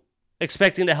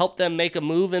 expecting to help them make a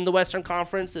move in the Western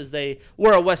Conference, as they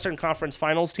were a Western Conference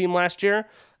Finals team last year.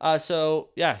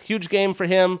 Huge game for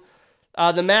him.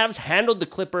 The Mavs handled the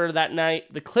Clippers that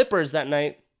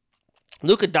night.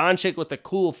 Luka Doncic with a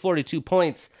cool 42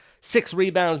 points, 6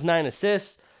 rebounds, 9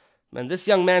 assists. Man, this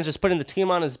young man's just putting the team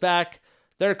on his back.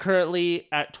 They're currently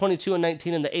at 22-19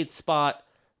 in the 8th spot,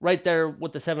 right there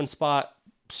with the 7th spot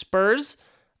Spurs.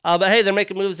 But hey, they're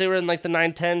making moves. They were in like the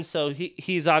 9-10, so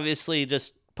he's obviously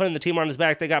just putting the team on his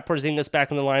back. They got Porzingis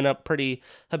back in the lineup pretty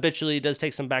habitually. He does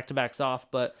take some back-to-backs off,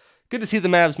 but good to see the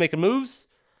Mavs making moves.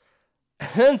 And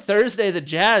then Thursday, the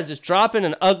Jazz just dropping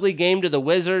an ugly game to the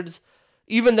Wizards,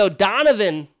 even though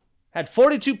Donovan had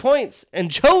 42 points, and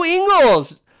Joe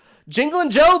Ingles, Jinglin'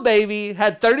 Joe, baby,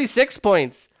 had 36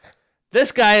 points.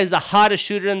 This guy is the hottest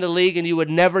shooter in the league, and you would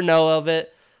never know of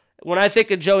it. When I think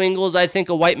of Joe Ingles, I think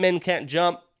of white men can't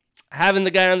jump. Having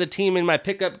the guy on the team in my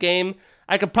pickup game,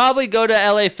 I could probably go to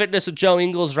LA Fitness with Joe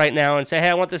Ingles right now and say, hey,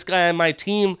 I want this guy on my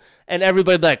team, and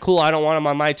everybody would be like, cool, I don't want him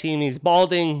on my team. He's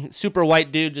balding, super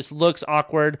white dude, just looks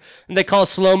awkward. And they call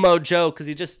slow-mo Joe because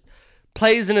he just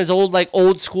plays in his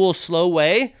old school slow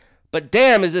way. But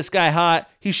damn, is this guy hot.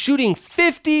 He's shooting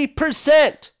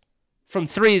 50% from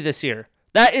 3 this year.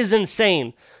 That is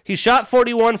insane. He shot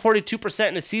 42%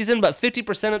 in a season, but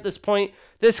 50% at this point.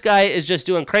 This guy is just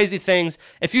doing crazy things.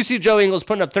 If you see Joe Ingles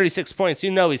putting up 36 points,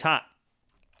 you know he's hot.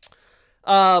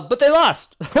 But they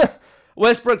lost.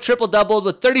 Westbrook triple-doubled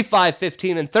with 35,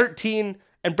 15, and 13,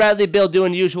 and Bradley Beal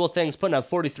doing usual things, putting up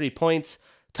 43 points.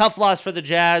 Tough loss for the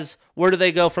Jazz. Where do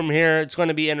they go from here? It's going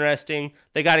to be interesting.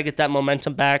 They got to get that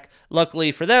momentum back.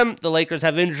 Luckily for them, the Lakers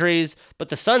have injuries, but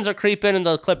the Suns are creeping, and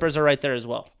the Clippers are right there as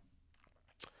well.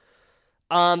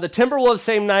 The Timberwolves,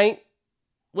 same night,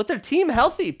 with their team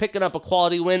healthy, picking up a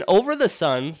quality win over the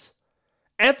Suns.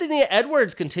 Anthony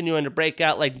Edwards continuing to break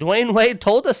out like Dwayne Wade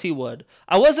told us he would.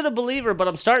 I wasn't a believer, but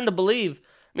I'm starting to believe.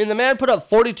 I mean, the man put up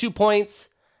 42 points,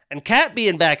 and Cat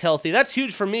being back healthy, that's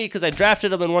huge for me because I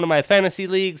drafted him in one of my fantasy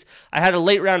leagues. I had a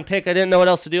late-round pick. I didn't know what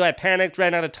else to do. I panicked,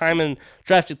 ran out of time, and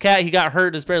drafted Cat. He got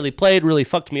hurt, has barely played, really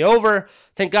fucked me over.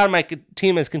 Thank God my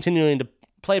team is continuing to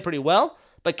play pretty well.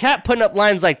 But Cat putting up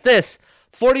lines like this,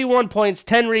 41 points,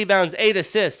 10 rebounds, 8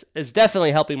 assists, is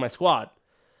definitely helping my squad.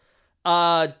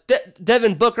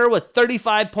 Devin Booker with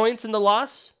 35 points in the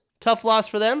loss. Tough loss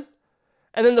for them.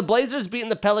 And then the Blazers beating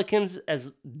the Pelicans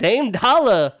as Dame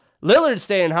Dollar, Lillard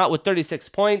staying hot with 36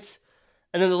 points.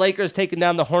 And then the Lakers taking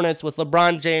down the Hornets with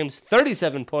LeBron James,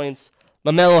 37 points.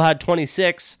 LaMelo had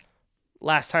 26.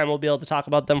 Last time we'll be able to talk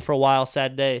about them for a while.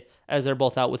 Sad day as they're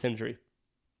both out with injury.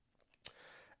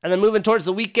 And then moving towards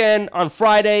the weekend, on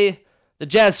Friday, the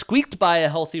Jazz squeaked by a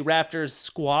healthy Raptors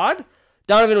squad.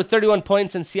 Donovan with 31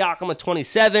 points and Siakam with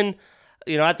 27.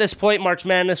 At this point, March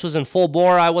Madness was in full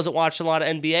bore. I wasn't watching a lot of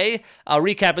NBA.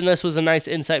 Recapping this was a nice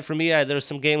insight for me. There were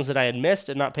some games that I had missed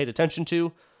and not paid attention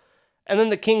to. And then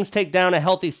the Kings take down a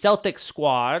healthy Celtics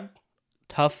squad.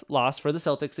 Tough loss for the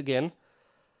Celtics again.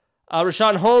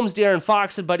 Rashawn Holmes, De'Aaron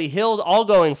Fox, and Buddy Hield all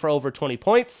going for over 20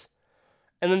 points.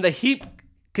 And then the Heat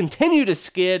continue to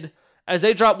skid as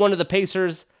they drop one to the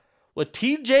Pacers, with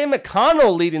T.J.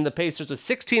 McConnell leading the Pacers with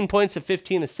 16 points and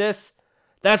 15 assists.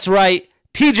 That's right,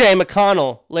 T.J.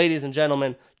 McConnell, ladies and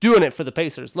gentlemen, doing it for the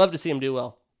Pacers. Love to see him do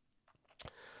well.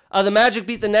 The Magic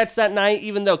beat the Nets that night,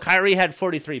 even though Kyrie had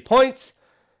 43 points.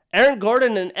 Aaron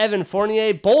Gordon and Evan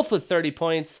Fournier both with 30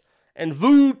 points. And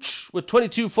Vooch with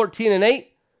 22, 14, and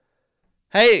 8.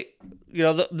 Hey,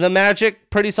 the Magic,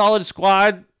 pretty solid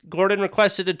squad. Gordon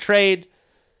requested a trade.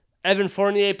 Evan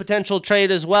Fournier, potential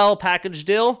trade as well, package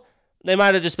deal. They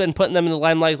might have just been putting them in the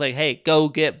limelight like, hey, go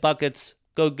get buckets,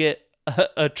 go get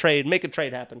a trade, make a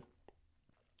trade happen.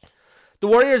 The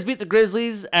Warriors beat the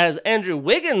Grizzlies as Andrew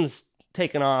Wiggins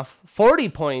taken off, 40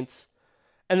 points,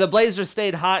 and the Blazers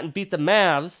stayed hot and beat the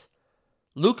Mavs.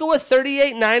 Luka with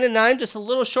 38, 9 and 9, just a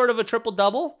little short of a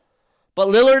triple-double. But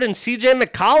Lillard and CJ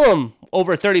McCollum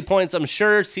over 30 points. I'm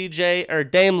sure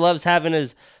Dame loves having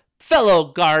his fellow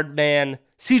guard man,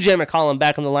 CJ McCollum,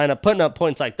 back in the lineup, putting up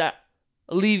points like that.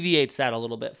 Alleviates that a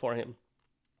little bit for him.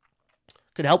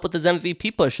 Could help with his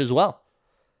MVP push as well.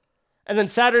 And then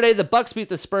Saturday, the Bucks beat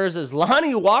the Spurs as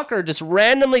Lonnie Walker just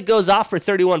randomly goes off for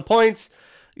 31 points.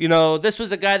 You know, this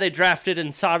was a guy they drafted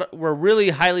and were really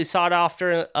highly sought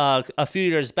after a few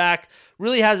years back.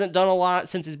 Really hasn't done a lot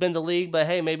since he's been in the league, but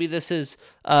hey, maybe this is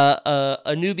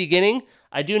a new beginning.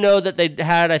 I do know that they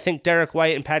had, I think, Derek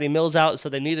White and Patty Mills out, so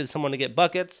they needed someone to get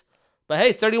buckets. But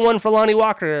hey, 31 for Lonnie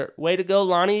Walker. Way to go,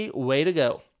 Lonnie. Way to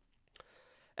go.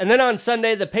 And then on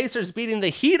Sunday, the Pacers beating the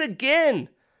Heat again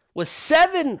with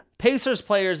 7 Pacers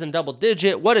players in double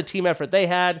digit. What a team effort they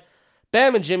had.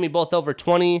 Bam and Jimmy both over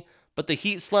 20. But the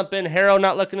Heat slumping. Harrow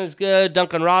not looking as good.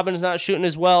 Duncan Robinson not shooting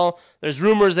as well. There's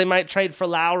rumors they might trade for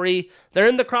Lowry. They're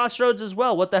in the crossroads as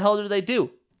well. What the hell do they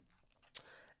do?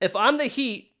 If I'm the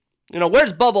Heat, you know,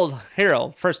 where's bubbled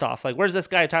Harrow? First off, like, where's this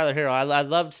guy, Tyler Harrow? I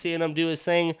loved seeing him do his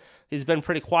thing. He's been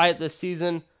pretty quiet this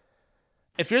season.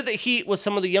 If you're the Heat with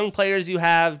some of the young players you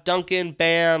have, Duncan,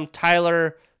 Bam,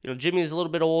 Tyler, you know, Jimmy's a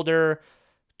little bit older,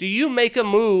 do you make a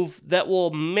move that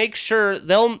will make sure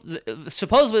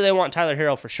supposedly they want Tyler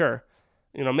Harrow for sure,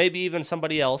 you know, maybe even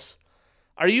somebody else.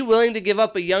 Are you willing to give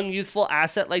up a young, youthful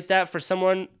asset like that for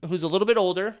someone who's a little bit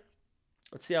older?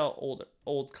 Let's see how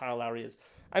old Kyle Lowry is.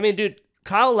 I mean, dude,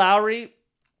 Kyle Lowry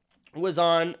was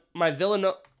on my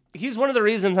Villanova. He's one of the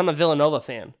reasons I'm a Villanova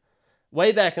fan.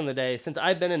 Way back in the day, since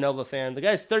I've been a Nova fan. The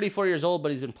guy's 34 years old,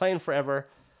 but he's been playing forever.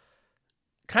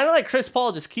 Kind of like Chris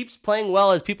Paul, just keeps playing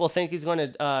well as people think he's going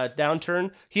to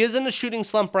downturn. He is in a shooting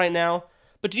slump right now.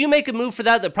 But do you make a move for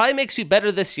that probably makes you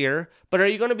better this year? But are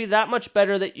you going to be that much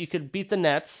better that you could beat the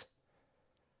Nets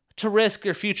to risk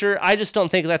your future? I just don't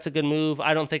think that's a good move.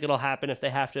 I don't think it'll happen if they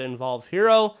have to involve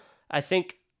Hero. I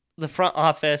think the front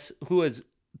office, who is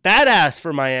badass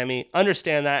for Miami,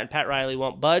 understand that, and Pat Riley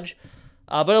won't budge.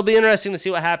 But it'll be interesting to see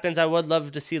what happens. I would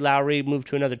love to see Lowry move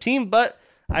to another team, but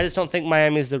I just don't think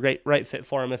Miami is the right fit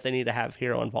for him if they need to have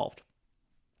Hero involved.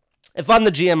 If I'm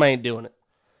the GM, I ain't doing it.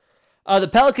 The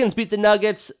Pelicans beat the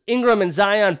Nuggets. Ingram and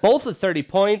Zion both with 30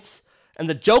 points. And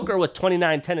the Joker with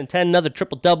 29, 10, and 10. Another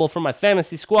triple-double for my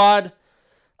fantasy squad.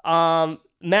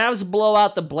 Mavs blow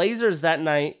out the Blazers that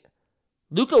night.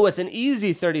 Luka with an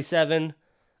easy 37.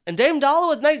 And Dame Dollar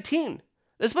with 19.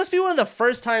 This must be one of the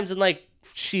first times in, like,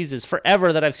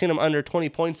 forever that I've seen him under 20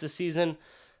 points this season.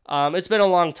 It's been a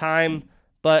long time.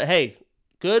 But, hey,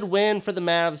 good win for the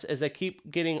Mavs as they keep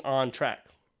getting on track.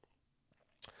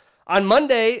 On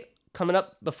Monday, coming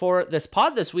up before this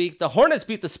pod this week, the Hornets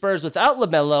beat the Spurs without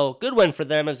LaMelo. Good win for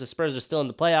them as the Spurs are still in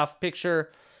the playoff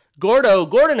picture.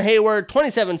 Gordon Hayward,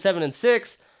 27, 7, and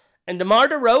 6. And DeMar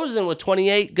DeRozan with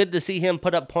 28. Good to see him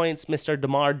put up points, Mr.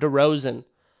 DeMar DeRozan.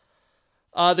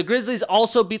 The Grizzlies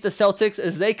also beat the Celtics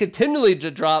as they continually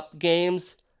drop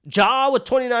games. Ja with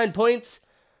 29 points.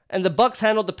 And the Bucks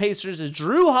handled the Pacers as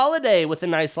Drew Holiday with a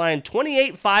nice line.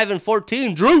 28, 5, and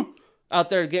 14. Drew out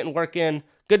there getting work in.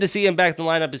 Good to see him back in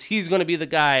the lineup as he's going to be the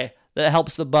guy that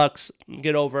helps the Bucks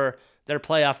get over their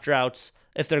playoff droughts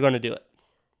if they're going to do it.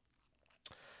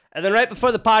 And then right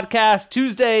before the podcast,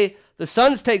 Tuesday, the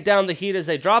Suns take down the Heat as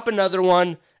they drop another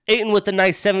one. Ayton with the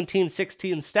nice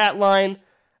 17-16 stat line.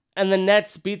 And the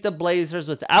Nets beat the Blazers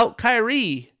without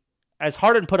Kyrie as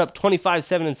Harden put up 25,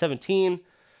 7, and 17.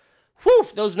 Whew,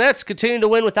 those Nets continue to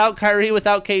win without Kyrie,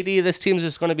 without KD. This team's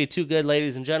just going to be too good,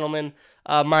 ladies and gentlemen.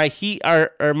 My Utah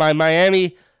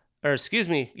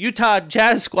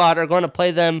Jazz squad are going to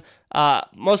play them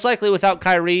most likely without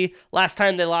Kyrie. Last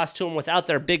time they lost to them without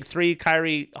their big three,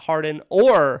 Kyrie, Harden,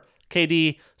 or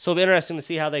KD. So it'll be interesting to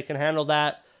see how they can handle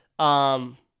that.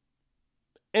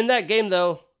 In that game,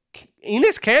 though,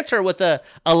 Enes Kanter with a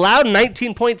allowed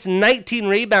 19 points, 19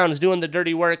 rebounds doing the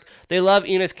dirty work. They love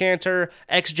Enes Kanter,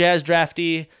 ex-Jazz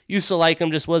draftee. Used to like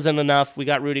him, just wasn't enough. We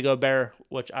got Rudy Gobert,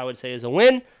 which I would say is a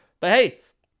win. But hey,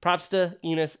 props to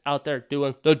Enes out there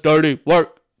doing the dirty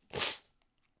work.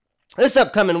 This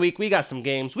upcoming week, we got some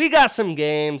games.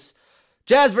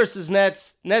 Jazz versus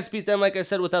Nets. Nets beat them, like I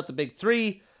said, without the big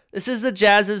three. This is the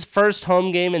Jazz's first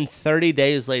home game in 30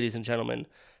 days, ladies and gentlemen.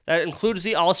 That includes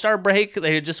the All-Star break.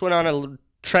 They just went on a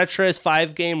treacherous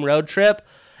 5-game road trip.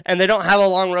 And they don't have a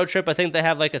long road trip. I think they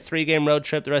have like a 3-game road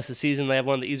trip the rest of the season. They have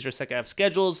one of the easier second half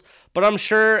schedules. But I'm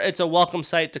sure it's a welcome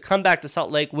sight to come back to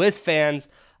Salt Lake with fans.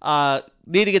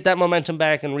 Need to get that momentum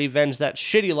back and revenge that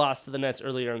shitty loss to the Nets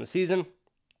earlier in the season.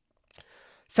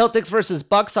 Celtics versus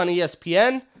Bucks on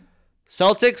ESPN.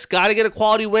 Celtics got to get a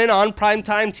quality win on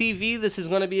primetime TV. This is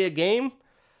going to be a game.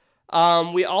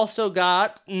 We also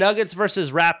got Nuggets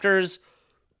versus Raptors.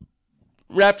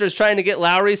 Raptors trying to get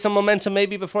Lowry some momentum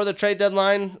maybe before the trade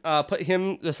deadline. Put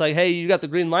him just like, hey, you got the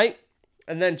green light.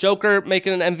 And then Joker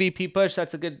making an MVP push.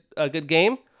 That's a good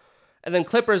game. And then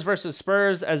Clippers versus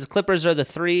Spurs, as the Clippers are the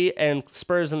 3 and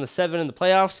Spurs in the 7 in the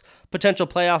playoffs. Potential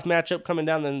playoff matchup coming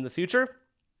down in the future.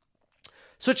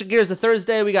 Switching gears to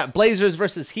Thursday, we got Blazers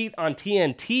versus Heat on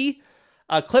TNT.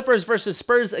 Clippers versus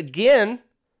Spurs again.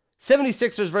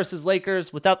 76ers versus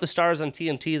Lakers without the stars on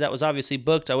TNT. That was obviously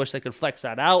booked. I wish they could flex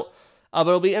that out. But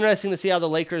it'll be interesting to see how the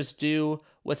Lakers do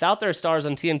without their stars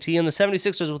on TNT and the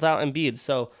 76ers without Embiid.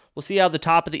 So we'll see how the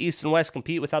top of the East and West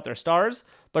compete without their stars.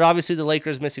 But obviously the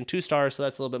Lakers missing 2 stars, so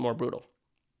that's a little bit more brutal.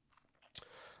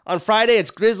 On Friday,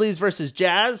 it's Grizzlies versus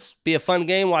Jazz. Be a fun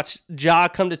game. Watch Ja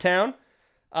come to town.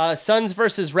 Suns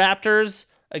versus Raptors.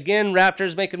 Again,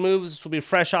 Raptors making moves. This will be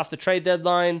fresh off the trade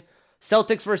deadline.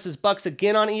 Celtics versus Bucks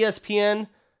again on ESPN.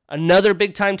 Another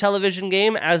big-time television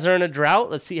game as they're in a drought.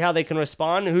 Let's see how they can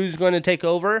respond. Who's going to take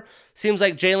over? Seems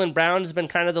like Jaylen Brown has been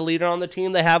kind of the leader on the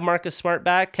team. They have Marcus Smart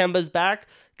back. Kemba's back.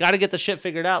 Got to get the shit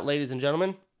figured out, ladies and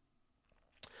gentlemen.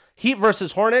 Heat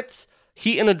versus Hornets.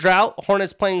 Heat in a drought.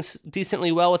 Hornets playing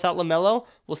decently well without LaMelo.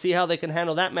 We'll see how they can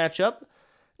handle that matchup.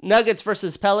 Nuggets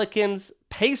versus Pelicans.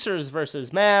 Pacers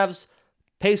versus Mavs.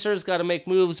 Pacers got to make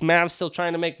moves. Mavs still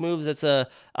trying to make moves. It's a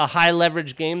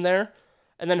high-leverage game there.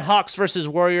 And then Hawks versus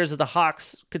Warriors as the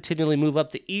Hawks continually move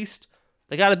up the East.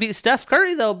 They got to beat Steph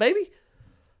Curry, though, baby.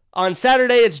 On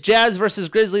Saturday, it's Jazz versus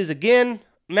Grizzlies again.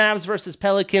 Mavs versus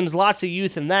Pelicans. Lots of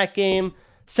youth in that game.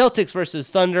 Celtics versus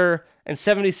Thunder. And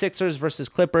 76ers versus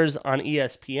Clippers on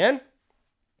ESPN.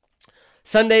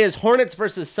 Sunday is Hornets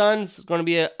versus Suns. It's going to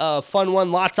be a fun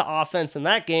one. Lots of offense in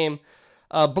that game.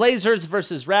 Blazers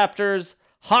versus Raptors.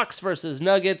 Hawks versus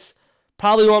Nuggets.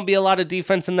 Probably won't be a lot of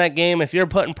defense in that game. If you're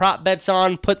putting prop bets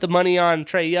on, put the money on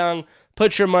Trae Young.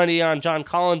 Put your money on John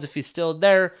Collins if he's still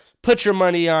there. Put your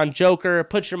money on Joker.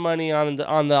 Put your money on the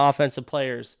offensive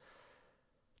players.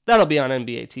 That'll be on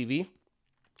NBA TV.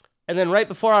 And then right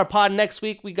before our pod next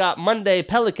week, we got Monday,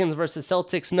 Pelicans versus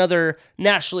Celtics. Another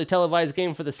nationally televised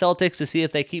game for the Celtics to see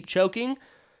if they keep choking.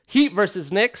 Heat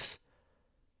versus Knicks.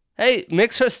 Hey,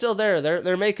 Knicks are still there.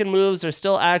 They're making moves. They're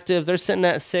still active. They're sitting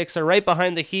at 6. They're right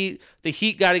behind the Heat. The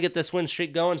Heat got to get this win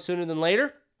streak going sooner than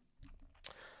later.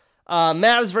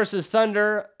 Mavs versus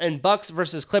Thunder and Bucks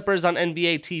versus Clippers on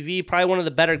NBA TV. Probably one of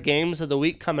the better games of the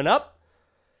week coming up.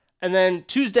 And then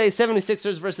Tuesday,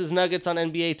 76ers versus Nuggets on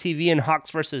NBA TV and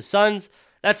Hawks versus Suns.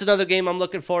 That's another game I'm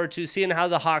looking forward to, seeing how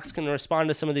the Hawks can respond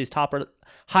to some of these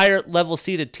higher level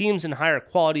seeded teams and higher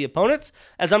quality opponents,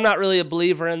 as I'm not really a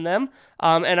believer in them.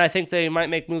 And I think they might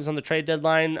make moves on the trade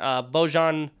deadline.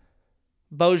 Bojan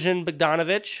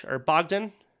Bogdanovic, or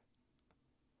Bogdan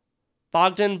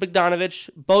Bogdanovic,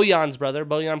 Bojan's brother.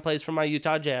 Bojan plays for my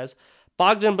Utah Jazz.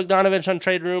 Bogdan Bogdanovic on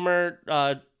trade rumor,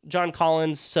 John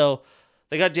Collins. So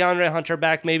they got DeAndre Hunter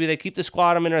back. Maybe they keep the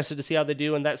squad. I'm interested to see how they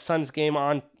do. And that Suns game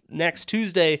on next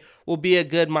Tuesday will be a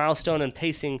good milestone and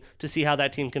pacing to see how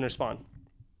that team can respond.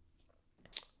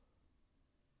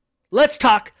 Let's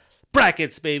talk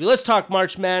brackets, baby. Let's talk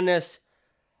March Madness.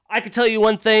 I can tell you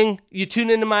one thing. You tune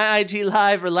into my IG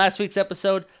Live or last week's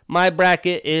episode, my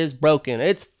bracket is broken.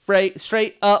 It's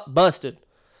straight up busted.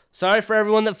 Sorry for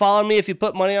everyone that followed me. If you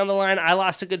put money on the line, I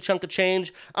lost a good chunk of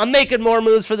change. I'm making more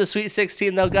moves for the Sweet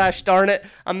 16, though. Gosh darn it.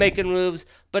 I'm making moves.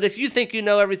 But if you think you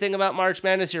know everything about March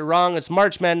Madness, you're wrong. It's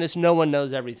March Madness. No one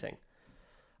knows everything.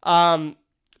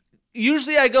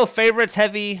 Usually I go favorites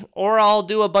heavy, or I'll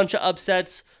do a bunch of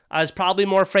upsets. I was probably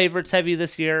more favorites heavy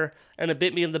this year, and it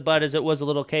bit me in the butt as it was a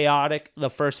little chaotic the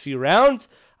first few rounds.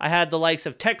 I had the likes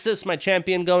of Texas, my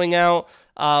champion, going out.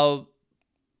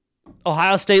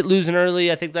 Ohio State losing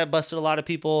early. I think that busted a lot of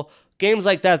people. Games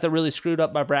like that really screwed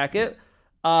up my bracket.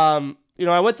 I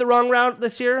went the wrong route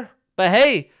this year. But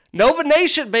hey, Nova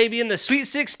Nation, baby, in the Sweet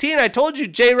 16. I told you,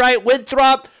 Jay Wright,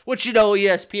 Winthrop, which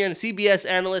ESPN, CBS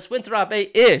analyst, Winthrop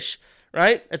 8-ish,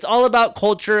 right? It's all about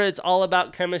culture. It's all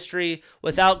about chemistry.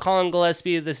 Without Colin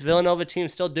Gillespie, this Villanova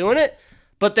team's still doing it.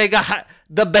 But they got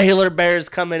the Baylor Bears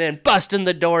coming in, busting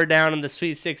the door down in the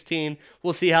Sweet 16.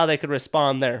 We'll see how they could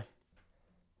respond there.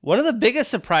 One of the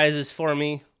biggest surprises for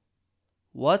me,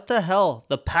 what the hell?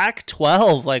 The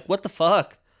Pac-12, what the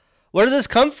fuck? Where did this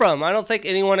come from? I don't think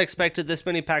anyone expected this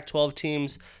many Pac-12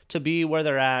 teams to be where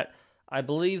they're at. I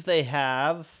believe they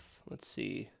have, let's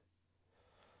see,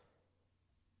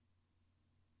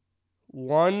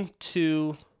 1,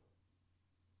 2,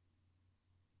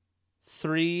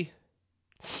 3,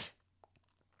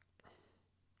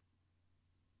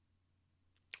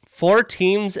 4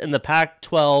 teams in the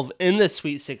Pac-12 in the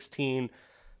Sweet 16.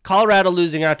 Colorado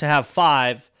losing out to have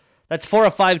 5. That's 4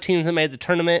 of 5 teams that made the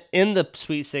tournament in the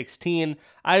Sweet 16.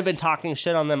 I've been talking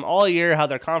shit on them all year, how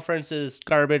their conference is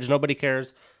garbage, nobody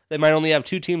cares. They might only have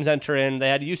 2 teams enter in. They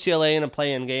had UCLA in a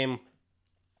play-in game.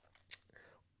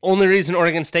 Only reason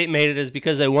Oregon State made it is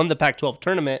because they won the Pac-12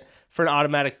 tournament for an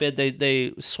automatic bid.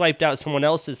 They swiped out someone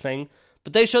else's thing,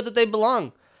 but they showed that they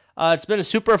belong. It's been a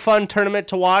super fun tournament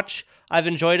to watch. I've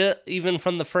enjoyed it, even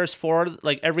from the first 4.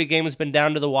 Like, every game has been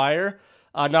down to the wire.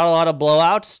 Not a lot of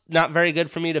blowouts. Not very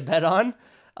good for me to bet on.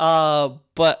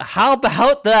 But how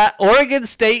about that Oregon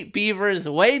State Beavers?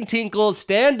 Wayne Tinkle,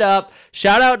 stand up.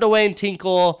 Shout out to Wayne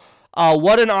Tinkle.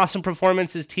 What an awesome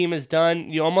performance his team has done.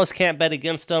 You almost can't bet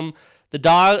against them.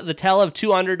 The tale of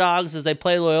 2 underdogs as they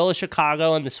play Loyola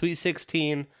Chicago in the Sweet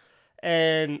 16.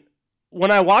 And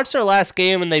when I watched their last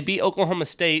game and they beat Oklahoma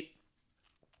State,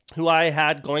 who I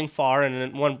had going far and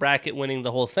in one bracket winning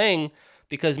the whole thing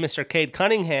because Mr. Cade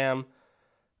Cunningham,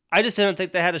 I just didn't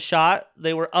think they had a shot.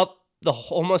 They were up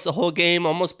almost the whole game,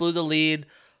 almost blew the lead,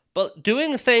 but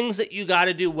doing things that you got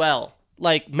to do well,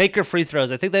 like make your free throws.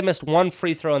 I think they missed 1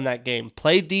 free throw in that game.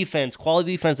 Play defense,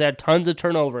 quality defense. They had tons of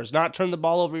turnovers, not turn the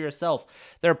ball over yourself.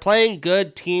 They're playing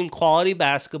good team quality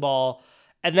basketball.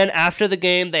 And then after the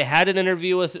game, they had an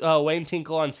interview with Wayne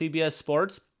Tinkle on CBS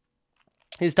Sports.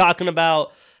 He's talking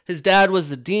about his dad was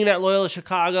the dean at Loyola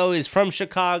Chicago. He's from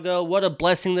Chicago. What a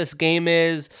blessing this game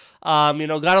is. Got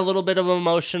a little bit of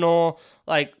emotional.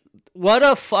 Like, what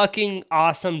a fucking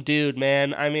awesome dude,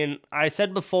 man. I mean, I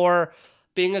said before,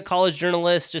 being a college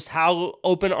journalist, just how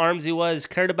open arms he was,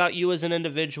 cared about you as an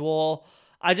individual.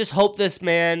 I just hope this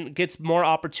man gets more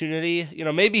opportunity.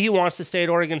 Maybe he wants to stay at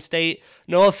Oregon State.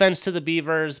 No offense to the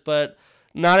Beavers, but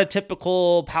not a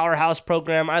typical powerhouse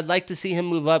program. I'd like to see him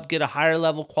move up, get a higher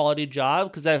level quality job,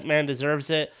 because that man deserves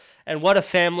it. And what a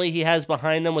family he has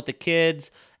behind him with the kids.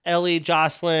 Ellie,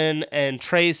 Jocelyn, and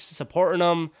Trace supporting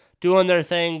him, doing their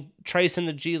thing. Trace in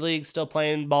the G League, still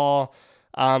playing ball.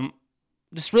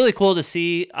 Just really cool to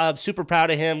see. I'm super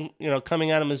proud of him,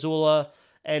 coming out of Missoula,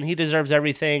 and he deserves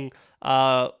everything.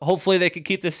 Hopefully they can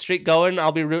keep this streak going.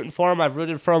 I'll be rooting for him. I've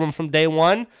rooted for him from day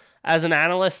one. As an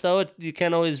analyst, though, you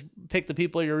can't always pick the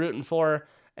people you're rooting for,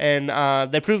 and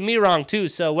they proved me wrong, too.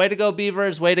 So way to go,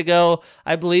 Beavers. Way to go.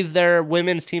 I believe their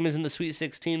women's team is in the Sweet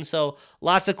 16, so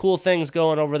lots of cool things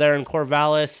going over there in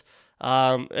Corvallis.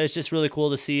 It's just really cool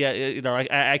to see.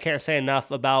 I can't say enough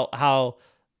about how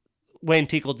Wayne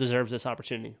Tinkle deserves this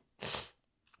opportunity.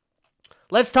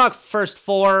 Let's talk first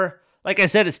 4. Like I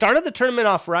said, it started the tournament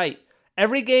off right.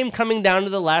 Every game coming down to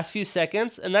the last few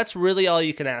seconds, and that's really all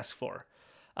you can ask for.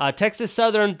 Texas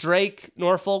Southern, Drake,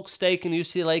 Norfolk State, and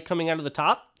UCLA coming out of the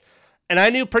top. And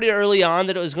I knew pretty early on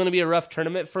that it was going to be a rough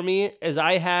tournament for me, as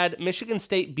I had Michigan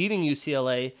State beating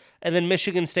UCLA and then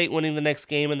Michigan State winning the next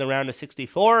game in the round of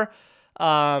 64.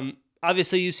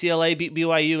 Obviously, UCLA beat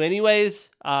BYU anyways,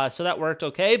 so that worked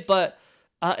okay. But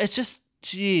it's just,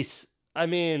 jeez. I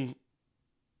mean,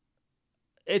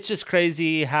 it's just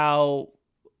crazy how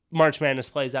March Madness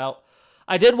plays out.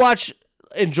 I did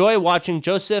enjoy watching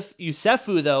Joseph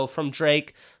Yusefu, though, from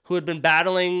Drake, who had been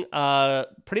battling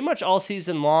pretty much all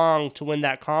season long to win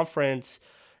that conference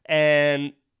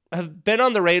and have been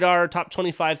on the radar, top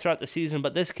 25 throughout the season.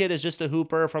 But this kid is just a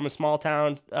hooper from a small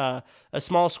town, a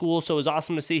small school, so it was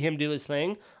awesome to see him do his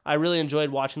thing. I really enjoyed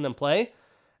watching them play.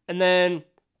 And then,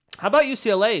 how about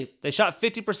UCLA? They shot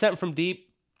 50% from deep.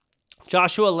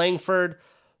 Joshua Langford,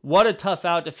 what a tough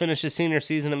out to finish his senior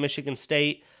season at Michigan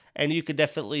State. And you could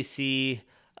definitely see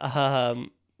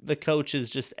the coach's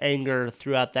just anger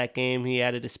throughout that game. He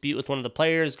had a dispute with one of the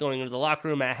players going into the locker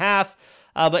room at half.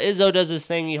 But Izzo does his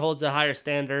thing. He holds a higher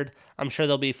standard. I'm sure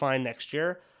they'll be fine next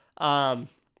year. But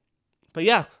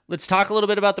yeah, let's talk a little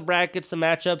bit about the brackets, the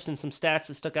matchups, and some stats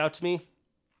that stuck out to me.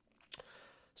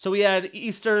 So we had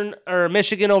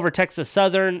Michigan over Texas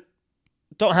Southern.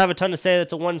 Don't have a ton to say.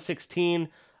 That's a 116.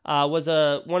 Was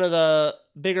one of the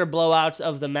bigger blowouts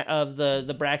of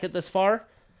the bracket this far.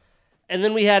 And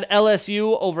then we had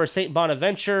LSU over St.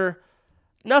 Bonaventure.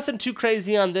 Nothing too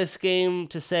crazy on this game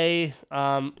to say.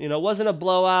 It wasn't a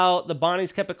blowout. The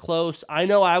Bonnies kept it close. I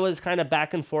know I was kind of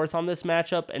back and forth on this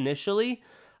matchup initially.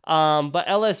 But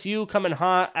LSU coming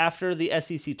hot after the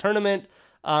SEC tournament.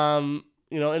 In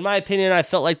my opinion, I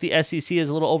felt like the SEC is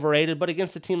a little overrated. But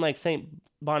against a team like St.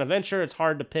 Bonaventure. It's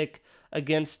hard to pick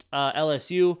against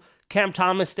LSU. Cam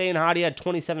Thomas staying hot. He had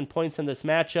 27 points in this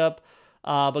matchup,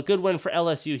 but good win for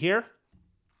LSU here.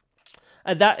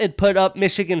 That it put up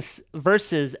Michigan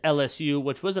versus LSU,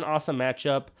 which was an awesome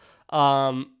matchup.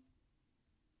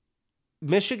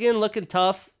 Michigan looking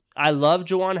tough. I love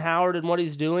Juwan Howard and what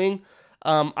he's doing.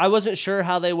 I wasn't sure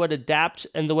how they would adapt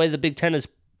in the way the Big Ten is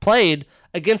played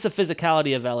against the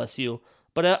physicality of LSU,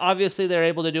 but obviously they're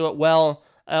able to do it well.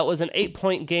 It was an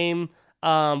 8-point game,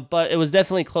 but it was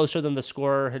definitely closer than the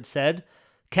scorer had said.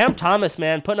 Cam Thomas,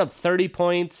 man, putting up 30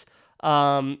 points.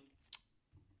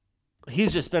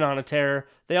 He's just been on a tear.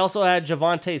 They also had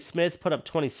Javonte Smith put up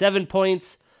 27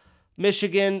 points.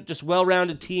 Michigan, just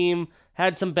well-rounded team,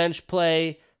 had some bench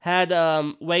play, had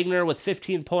Wagner with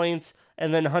 15 points,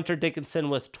 and then Hunter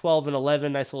Dickinson with 12 and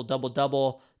 11. Nice little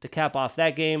double-double to cap off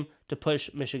that game to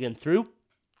push Michigan through.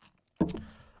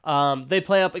 They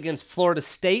play up against Florida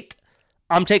State.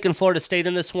 I'm taking Florida State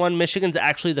in this one. Michigan's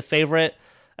actually the favorite.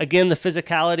 Again, the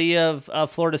physicality of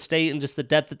Florida State and just the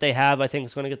depth that they have, I think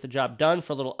is going to get the job done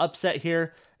for a little upset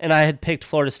here. And I had picked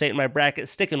Florida State in my bracket,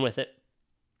 sticking with it.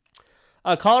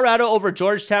 Colorado over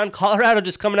Georgetown. Colorado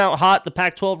just coming out hot. The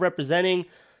Pac-12 representing.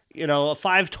 A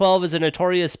 5-12 is a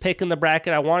notorious pick in the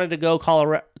bracket. I wanted to go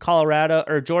Colorado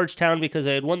or Georgetown because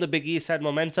they had won the Big East, had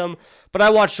momentum. But I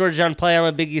watched Georgetown play. I'm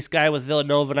a Big East guy with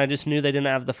Villanova, and I just knew they didn't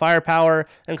have the firepower.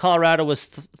 And Colorado was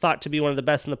thought to be one of the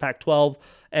best in the Pac-12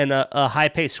 and a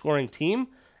high-paced scoring team.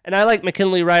 And I like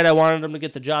McKinley Wright. I wanted him to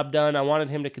get the job done. I wanted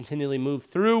him to continually move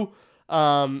through.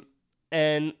 And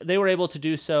they were able to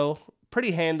do so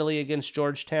pretty handily against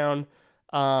Georgetown.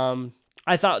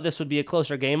 I thought this would be a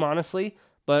closer game, honestly.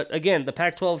 But again, the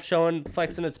Pac-12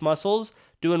 flexing its muscles,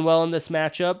 doing well in this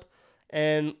matchup,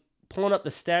 and pulling up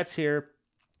the stats here.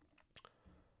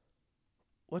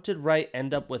 What did Wright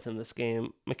end up with in this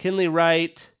game? McKinley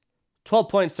Wright, 12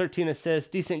 points, 13 assists,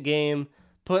 decent game,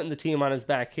 putting the team on his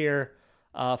back here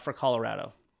for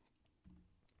Colorado.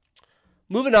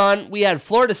 Moving on, we had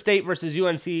Florida State versus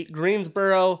UNC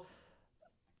Greensboro.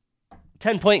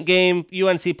 10-point game,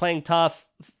 UNC playing tough.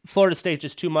 Florida State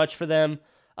just too much for them.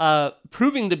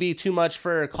 Proving to be too much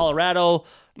for Colorado.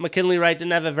 McKinley Wright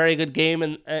didn't have a very good game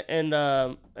in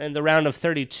the round of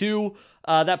 32.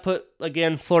 That put,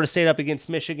 again, Florida State up against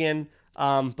Michigan.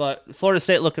 But Florida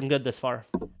State looking good this far.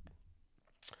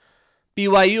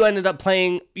 BYU ended up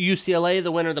playing UCLA,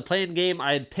 the winner of the play-in game.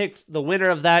 I had picked the winner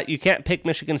of that. You can't pick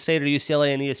Michigan State or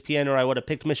UCLA and ESPN, or I would have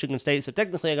picked Michigan State. So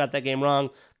technically I got that game wrong.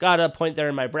 Got a point there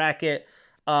in my bracket.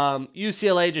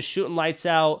 UCLA just shooting lights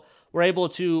out. We're able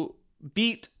to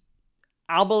beat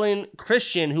Abilene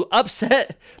Christian, who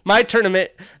upset my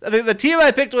tournament. The team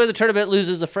I picked to win the tournament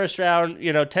loses the first round,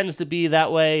 tends to be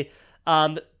that way.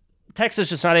 Texas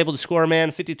just not able to score,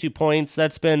 man. 52 points.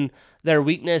 That's been their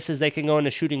weakness, is they can go into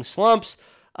shooting slumps.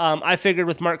 I figured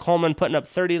with Mark Coleman putting up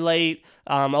 30 late,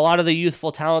 a lot of the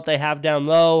youthful talent they have down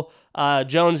low,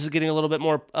 Jones is getting a little bit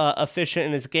more efficient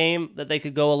in his game, that they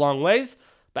could go a long ways.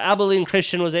 But Abilene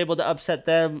Christian was able to upset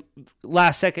them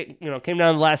last second, came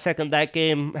down the last second of that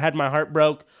game, had my heart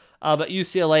broke. But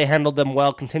UCLA handled them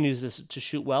well, continues to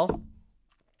shoot well.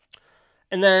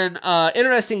 And then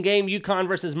interesting game, UConn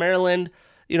versus Maryland.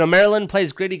 Maryland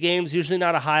plays gritty games, usually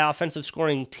not a high offensive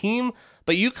scoring team,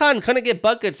 but UConn couldn't get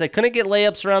buckets. They couldn't get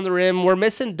layups around the rim. We're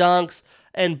missing dunks,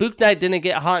 and Bouknight didn't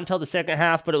get hot until the second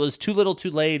half, but it was too little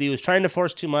too late. He was trying to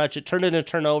force too much. It turned into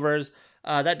turnovers.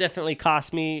 That definitely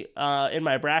cost me in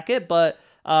my bracket, but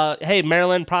hey,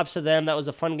 Maryland, props to them. That was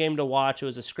a fun game to watch. It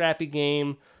was a scrappy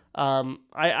game. I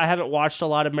haven't watched a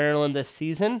lot of Maryland this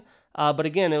season, but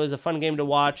again, it was a fun game to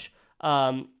watch.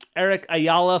 Eric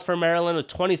Ayala for Maryland with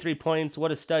 23 points. What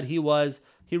a stud he was.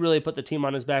 He really put the team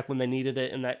on his back when they needed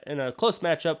it in a close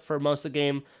matchup for most of the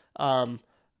game,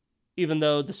 even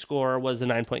though the score was a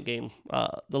 9-point game.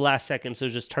 The last seconds, it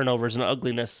was just turnovers and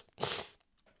ugliness.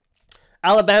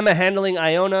 Alabama handling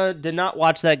Iona. Did not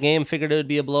watch that game. Figured it would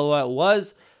be a blowout. It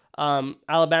was.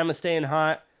 Alabama staying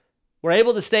hot. We're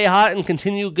able to stay hot and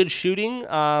continue good shooting.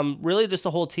 Really just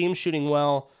the whole team shooting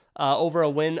well over a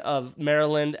win of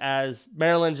Maryland, as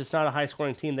Maryland just not a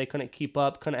high-scoring team. They couldn't keep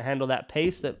up, couldn't handle that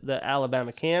pace that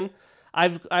Alabama can.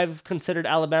 I've considered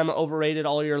Alabama overrated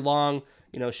all year long.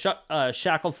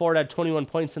 Shackelford had 21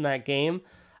 points in that game.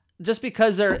 Just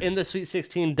because they're in the Sweet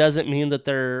 16 doesn't mean that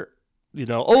they're,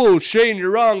 oh, Shane, you're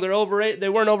wrong. They're overrated. They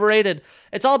weren't overrated.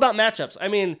 It's all about matchups. I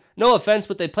mean, no offense,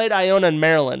 but they played Iona and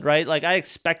Maryland, right? Like, I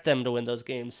expect them to win those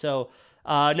games. So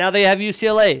now they have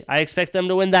UCLA. I expect them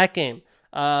to win that game.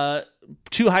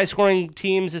 Two high-scoring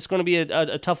teams. It's going to be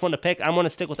a tough one to pick. I'm going to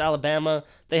stick with Alabama.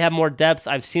 They have more depth.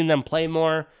 I've seen them play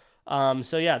more.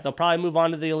 So, yeah, they'll probably move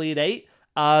on to the Elite Eight.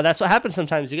 That's what happens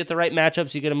sometimes. You get the right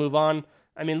matchups, you get to move on.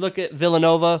 I mean, look at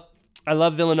Villanova. I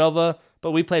love Villanova,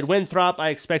 but we played Winthrop. I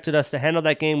expected us to handle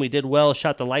that game. We did well,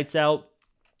 shot the lights out.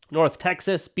 North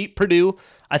Texas beat Purdue.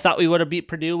 I thought we would have beat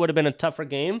Purdue, would have been a tougher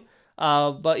game.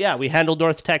 But yeah, we handled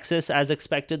North Texas as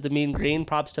expected. The Mean Green,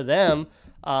 props to them.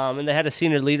 And they had a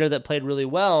senior leader that played really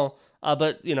well.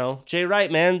 But, Jay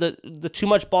Wright, man, the too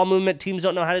much ball movement, teams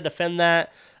don't know how to defend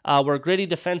that. We're gritty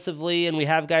defensively, and we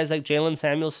have guys like Jalen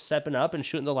Samuels stepping up and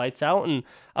shooting the lights out, and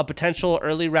a potential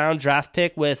early round draft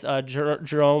pick with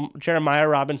Jeremiah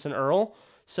Robinson Earl.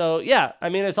 So, yeah, I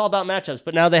mean, it's all about matchups.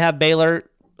 But now they have Baylor.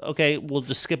 Okay, we'll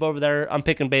just skip over there. I'm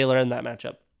picking Baylor in that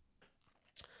matchup.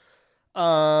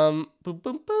 Boom,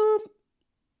 boom, boom.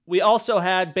 We also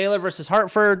had Baylor versus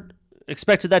Hartford.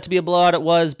 Expected that to be a blowout. It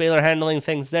was. Baylor handling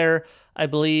things there. I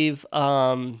believe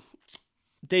Davian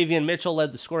Mitchell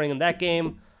led the scoring in that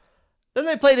game. Then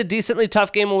they played a decently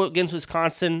tough game against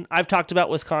Wisconsin. I've talked about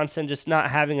Wisconsin just not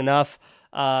having enough.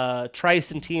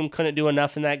 Trice and team couldn't do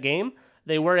enough in that game.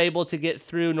 They were able to get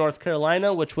through North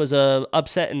Carolina, which was a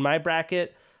upset in my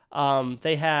bracket.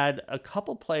 They had a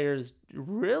couple players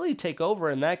really take over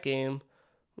in that game.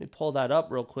 Let me pull that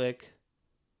up real quick.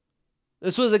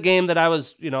 This was a game that I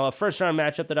was, a first-round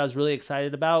matchup that I was really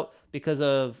excited about because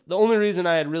of the only reason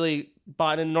I had really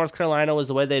bought in North Carolina was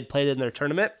the way they had played it in their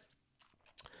tournament.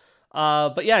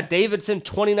 But yeah, Davidson,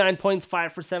 29 points,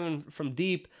 5 for 7 from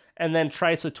deep, and then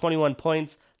Trice with 21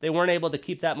 points. They weren't able to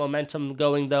keep that momentum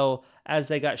going, though, as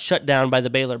they got shut down by the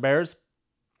Baylor Bears.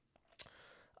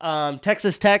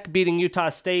 Texas Tech beating Utah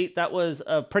State. That was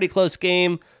a pretty close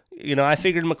game. I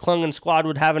figured McClung squad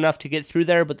would have enough to get through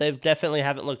there, but they definitely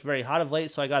haven't looked very hot of late,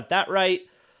 so I got that right.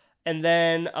 And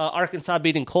then Arkansas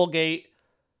beating Colgate.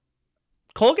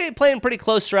 Colgate playing pretty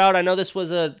close throughout. I know this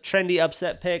was a trendy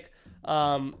upset pick.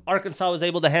 Arkansas was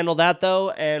able to handle that, though,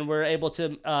 and we're able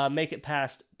to make it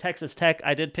past Texas Tech.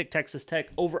 I did pick Texas Tech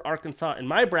over Arkansas in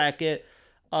my bracket.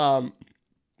 Was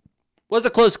a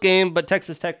close game, but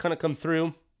Texas Tech couldn't come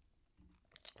through.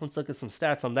 Let's look at some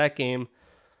stats on that game.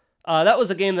 That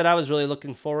was a game that I was really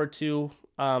looking forward to.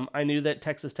 I knew that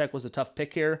Texas Tech was a tough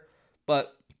pick here,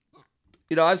 but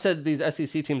I've said these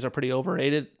SEC teams are pretty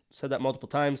overrated. Said that multiple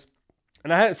times,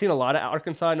 and I hadn't seen a lot of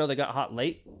Arkansas. I know they got hot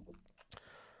late.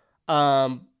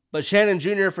 But Shannon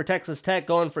Jr. for Texas Tech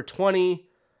going for 20,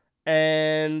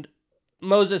 and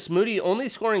Moses Moody only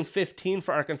scoring 15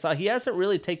 for Arkansas. He hasn't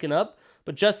really taken up,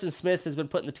 but Justin Smith has been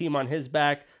putting the team on his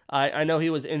back. I know he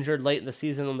was injured late in the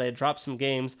season when they had dropped some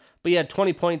games, but he had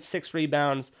 20 points, 6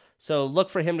 rebounds. So look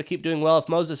for him to keep doing well. If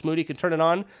Moses Moody can turn it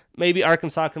on, maybe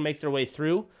Arkansas can make their way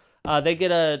through. They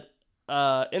get a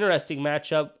interesting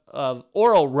matchup of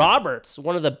Oral Roberts,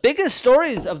 one of the biggest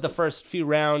stories of the first few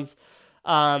rounds.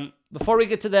 Before we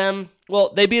get to them,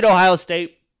 they beat Ohio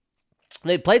State.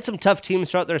 They played some tough teams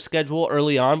throughout their schedule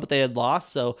early on, but they had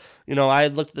lost. So, I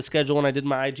had looked at the schedule when I did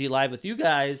my IG Live with you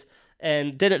guys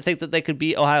and didn't think that they could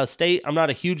beat Ohio State. I'm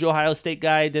not a huge Ohio State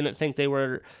guy. Didn't think they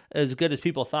were as good as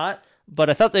people thought, but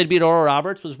I thought they'd beat Oral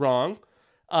Roberts. Was wrong.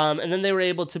 And then they were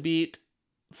able to beat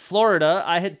Florida.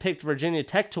 I had picked Virginia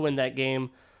Tech to win that game.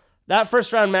 That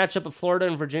first round matchup of Florida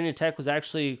and Virginia Tech was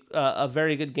actually a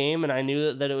very good game, and I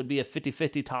knew that it would be a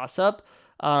 50-50 toss-up.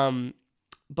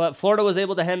 But Florida was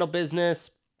able to handle business.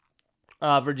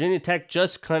 Virginia Tech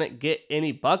just couldn't get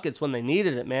any buckets when they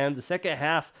needed it, man. The second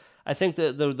half, I think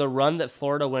the run that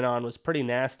Florida went on was pretty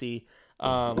nasty.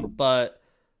 But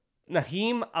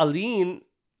Naheem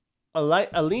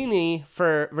Alini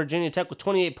for Virginia Tech with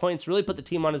 28 points really put the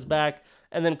team on his back.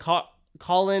 And then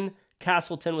Colin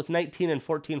Castleton with 19 and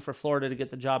 14 for Florida to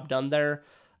get the job done there.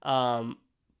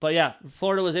 But yeah,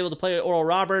 Florida was able to play Oral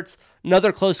Roberts.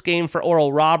 Another close game for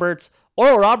Oral Roberts.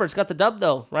 Oral Roberts got the dub,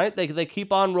 though, right? They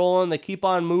keep on rolling. They keep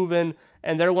on moving.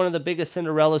 And they're one of the biggest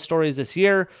Cinderella stories this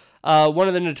year. One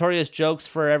of the notorious jokes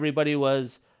for everybody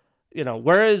was,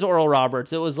 where is Oral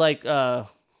Roberts? It was like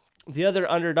the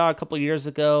other underdog a couple years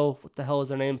ago. What the hell is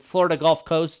their name? Florida Gulf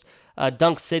Coast.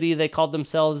 Dunk City, they called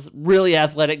themselves. Really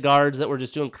athletic guards that were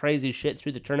just doing crazy shit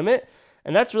through the tournament.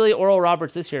 And that's really Oral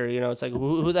Roberts this year. It's like,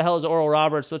 who the hell is Oral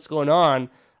Roberts? What's going on?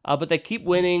 But they keep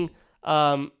winning.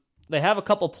 They have a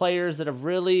couple players that have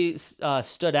really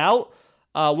stood out.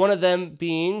 One of them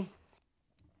being,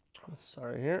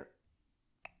 sorry here.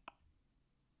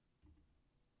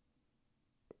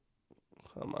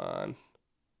 Come on.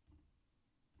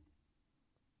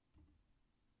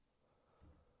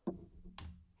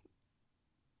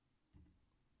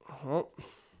 Oh,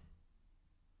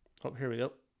 here we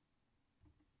go.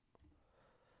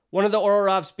 One of the Oral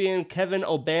Robs being Kevin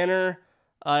O'Banner.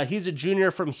 He's a junior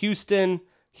from Houston.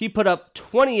 He put up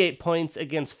 28 points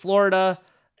against Florida.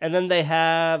 And then they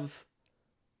have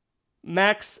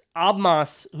Max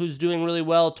Abmas, who's doing really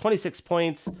well, 26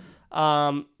 points.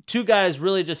 Two guys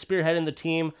really just spearheading the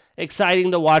team.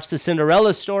 Exciting to watch the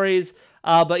Cinderella stories.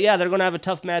 But yeah, they're going to have a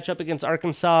tough matchup against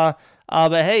Arkansas.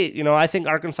 But hey, I think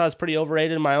Arkansas is pretty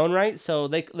overrated in my own right, so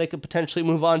they could potentially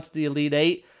move on to the Elite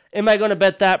Eight. Am I going to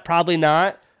bet that? Probably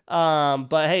not.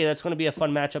 But hey, that's going to be a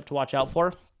fun matchup to watch out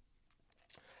for.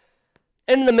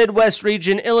 In the Midwest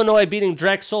region, Illinois beating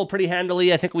Drexel pretty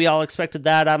handily. I think we all expected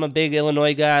that. I'm a big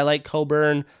Illinois guy. I like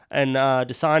Coburn and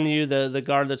Desanu, the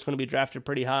guard that's going to be drafted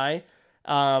pretty high.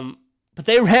 But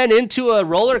they ran into a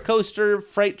roller coaster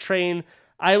freight train.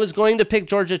 I was going to pick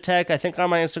Georgia Tech. I think on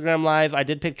my Instagram Live, I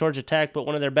did pick Georgia Tech, but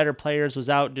one of their better players was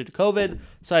out due to COVID.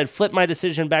 So I'd flipped my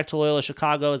decision back to Loyola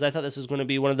Chicago, as I thought this was going to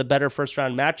be one of the better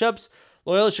first-round matchups.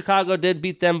 Loyola Chicago did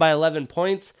beat them by 11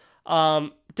 points.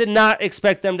 Did not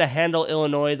expect them to handle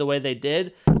Illinois the way they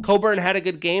did. Coburn had a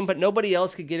good game, but nobody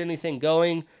else could get anything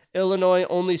going. Illinois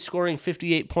only scoring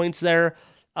 58 points there.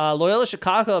 Loyola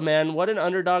Chicago, man, what an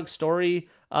underdog story.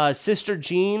 Sister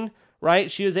Jean, right?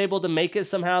 She was able to make it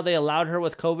somehow. They allowed her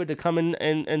with COVID to come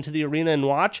into the arena and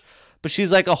watch. But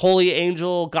she's like a holy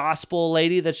angel gospel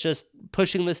lady that's just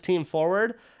pushing this team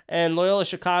forward. And Loyola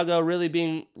Chicago really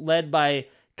being led by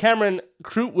Cameron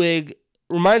Krutwig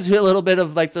reminds me a little bit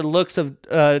of like the looks of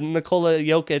Nikola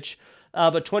Jokic.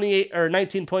 But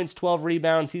 19 points, 12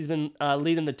 rebounds. He's been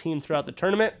leading the team throughout the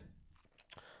tournament.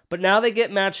 But now they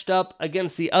get matched up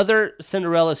against the other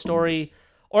Cinderella story.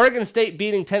 Oregon State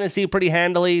beating Tennessee pretty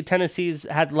handily. Tennessee's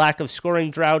had lack of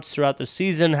scoring droughts throughout the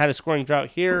season, had a scoring drought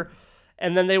here.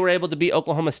 And then they were able to beat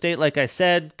Oklahoma State, like I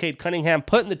said. Cade Cunningham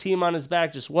putting the team on his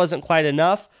back just wasn't quite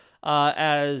enough,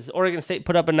 as Oregon State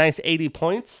put up a nice 80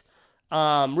 points.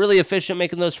 Really efficient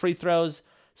making those free throws.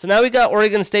 So now we got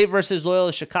Oregon State versus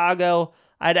Loyola Chicago.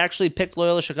 I'd actually picked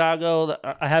Loyola Chicago.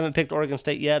 I haven't picked Oregon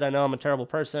State yet. I know I'm a terrible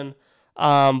person.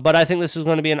 But I think this is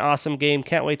going to be an awesome game.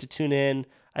 Can't wait to tune in.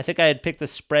 I think I had picked the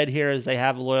spread here as they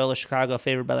have Loyola Chicago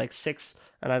favored by like 6,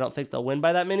 and I don't think they'll win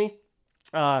by that many.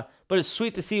 But it's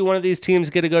sweet to see one of these teams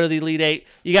get to go to the Elite Eight.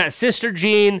 You got Sister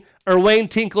Jean or Wayne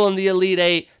Tinkle in the Elite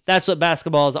Eight. That's what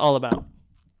basketball is all about.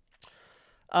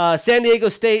 San Diego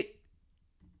State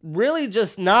really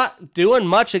just not doing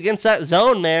much against that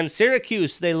zone, man.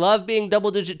 Syracuse, they love being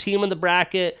double-digit team in the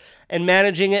bracket and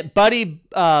managing it. Buddy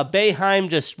Boeheim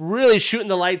just really shooting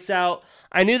the lights out.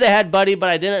 I knew they had Buddy, but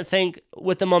I didn't think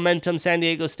with the momentum San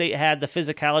Diego State had, the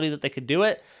physicality that they could do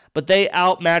it. But they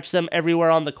outmatched them everywhere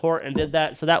on the court and did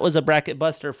that. So that was a bracket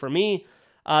buster for me.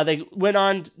 They went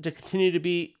on to continue to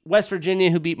beat West Virginia,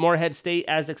 who beat Morehead State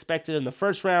as expected in the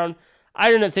first round. I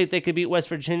didn't think they could beat West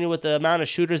Virginia with the amount of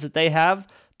shooters that they have.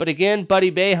 But again,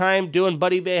 Buddy Boeheim doing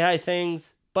Buddy Boeheim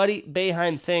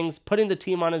things, putting the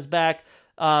team on his back,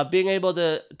 being able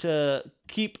to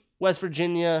keep West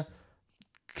Virginia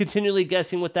continually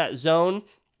guessing with that zone.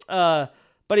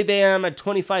 Buddy Boeheim had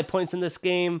 25 points in this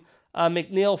game.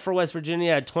 McNeil for West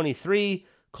Virginia had 23.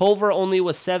 Culver only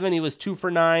was 7. He was 2 for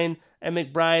 9. And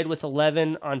McBride with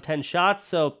 11 on 10 shots.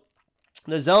 So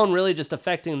the zone really just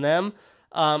affecting them.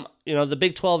 The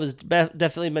Big 12 has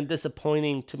definitely been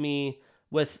disappointing to me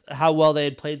with how well they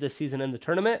had played this season in the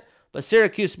tournament. But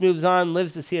Syracuse moves on,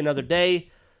 lives to see another day.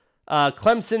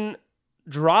 Clemson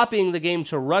dropping the game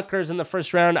to Rutgers in the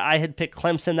first round. I had picked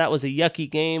Clemson. That was a yucky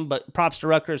game, but props to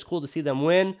Rutgers. Cool to see them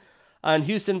win. And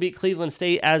Houston beat Cleveland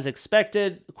State as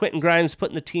expected. Quentin Grimes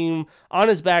putting the team on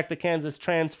his back, the Kansas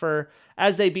transfer,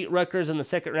 as they beat Rutgers in the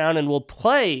second round and will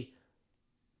play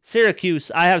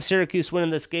Syracuse. I have Syracuse winning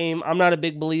this game. I'm not a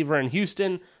big believer in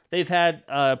Houston. They've had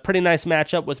a pretty nice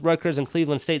matchup with Rutgers and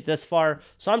Cleveland State this far,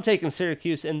 so I'm taking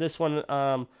Syracuse in this one.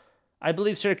 I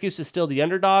believe Syracuse is still the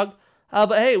underdog,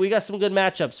 but hey, we got some good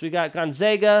matchups. We got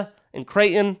Gonzaga and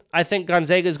Creighton. I think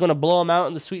Gonzaga is going to blow them out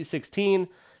in the Sweet 16.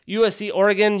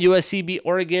 USC-Oregon. USC beat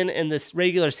Oregon in this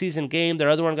regular season game. Their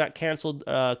other one got canceled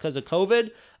because of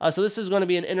COVID. So this is going to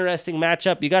be an interesting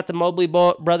matchup. You got the Mobley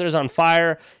brothers on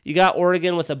fire. You got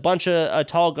Oregon with a bunch of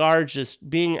tall guards just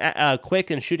being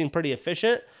quick and shooting pretty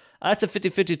efficient. That's a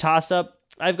 50-50 toss-up.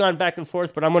 I've gone back and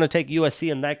forth, but I'm going to take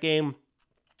USC in that game.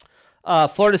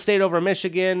 Florida State over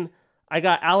Michigan. I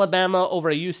got Alabama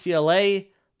over UCLA.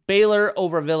 Baylor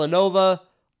over Villanova.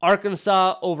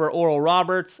 Arkansas over Oral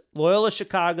Roberts. Loyola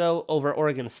Chicago over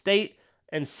Oregon State.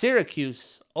 And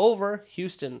Syracuse over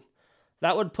Houston.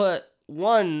 That would put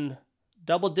one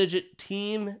double-digit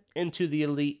team into the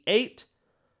Elite Eight.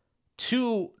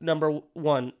 2 number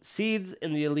 1 seeds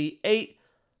in the Elite Eight.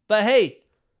 But hey,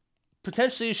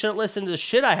 potentially you shouldn't listen to the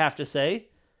shit I have to say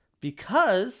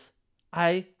because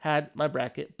I had my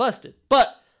bracket busted.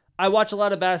 But I watch a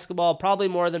lot of basketball, probably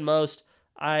more than most.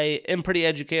 I am pretty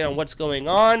educated on what's going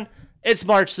on. It's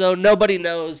March, though. Nobody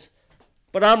knows.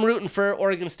 But I'm rooting for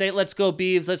Oregon State. Let's go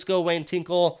Beavs. Let's go Wayne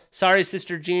Tinkle. Sorry,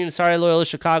 Sister Jean. Sorry, Loyola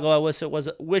Chicago. I wish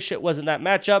it wasn't that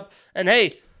matchup. And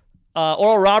hey,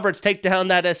 Oral Roberts take down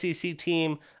that SEC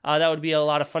team. That would be a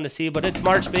lot of fun to see. But it's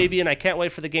March, baby, and I can't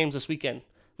wait for the games this weekend.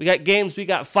 We got games. We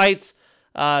got fights.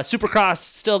 Supercross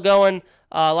still going.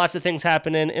 Lots of things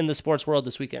happening in the sports world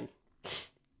this weekend.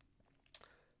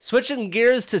 Switching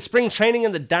gears to spring training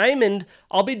in the Diamond,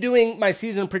 I'll be doing my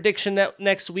season prediction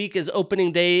next week. As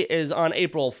opening day is on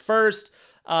April 1st.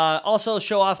 Also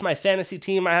show off my fantasy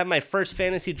team. I have my first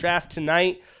fantasy draft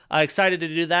tonight. Excited to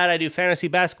do that. I do fantasy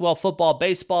basketball, football,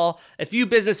 baseball. If you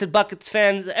Business and Buckets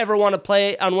fans ever want to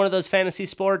play on one of those fantasy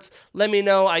sports, let me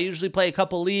know. I usually play a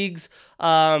couple leagues.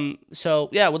 So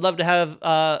yeah, would love to have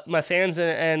my fans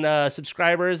and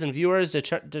subscribers and viewers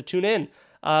to tune in.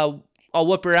 I'll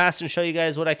whoop your ass and show you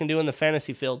guys what I can do in the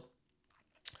fantasy field.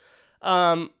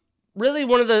 Really,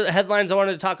 one of the headlines I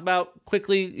wanted to talk about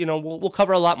quickly, we'll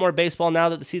cover a lot more baseball now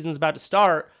that the season's about to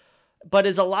start, but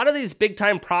is a lot of these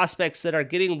big-time prospects that are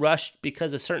getting rushed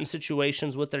because of certain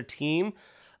situations with their team,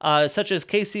 such as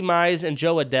Casey Mize and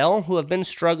Joe Adell, who have been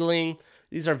struggling.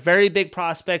 These are very big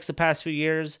prospects the past few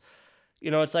years.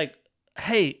 It's like,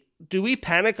 hey, do we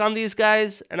panic on these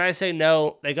guys? And I say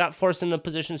no. They got forced into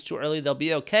positions too early. They'll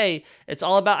be okay. It's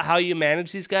all about how you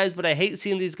manage these guys, but I hate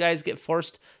seeing these guys get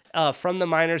forced from the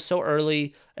minors so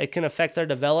early. It can affect their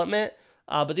development.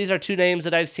 But these are two names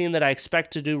that I've seen that I expect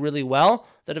to do really well,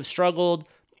 that have struggled.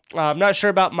 I'm not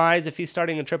sure about Mize if he's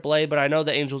starting in AAA, but I know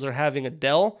the Angels are having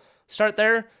Adell start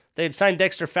there. They had signed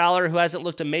Dexter Fowler, who hasn't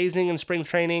looked amazing in spring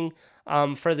training.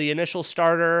 For the initial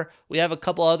starter, we have a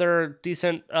couple other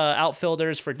decent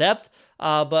outfielders for depth.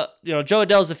 But Joe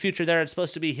Adell's the future there. It's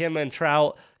supposed to be him and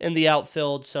Trout in the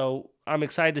outfield. So I'm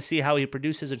excited to see how he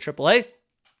produces in AAA.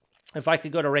 If I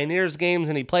could go to Rainier's games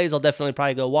and he plays, I'll definitely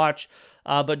probably go watch.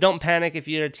 But don't panic if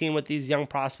you're a team with these young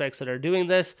prospects that are doing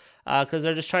this, because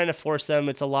they're just trying to force them.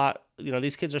 It's a lot.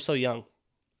 These kids are so young.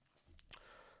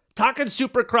 Talking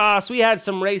Supercross, we had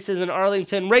some races in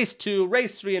Arlington. Race 2,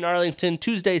 Race 3 in Arlington,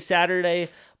 Tuesday, Saturday.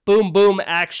 Boom, boom,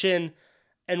 action.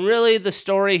 And really the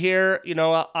story here,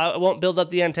 I won't build up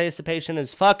the anticipation,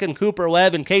 is fucking Cooper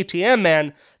Webb and KTM,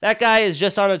 man. That guy is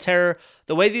just on a tear.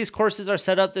 The way these courses are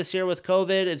set up this year with COVID,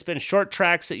 it's been short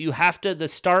tracks that you have to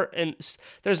start. And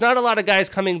there's not a lot of guys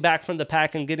coming back from the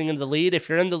pack and getting into the lead. If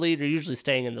you're in the lead, you're usually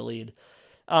staying in the lead.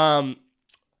 Hole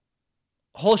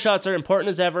shots are important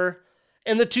as ever.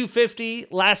 In the 250,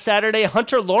 last Saturday,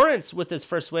 Hunter Lawrence with his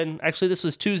first win. Actually, this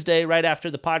was Tuesday, right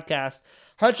after the podcast.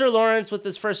 Hunter Lawrence with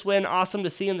his first win. Awesome to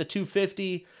see in the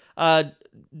 250.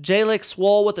 Jalik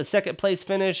Swole with a second-place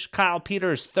finish. Kyle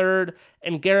Peters, third.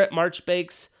 And Garrett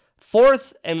Marchbanks,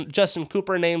 fourth. And Justin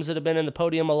Cooper, names that have been in the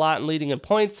podium a lot and leading in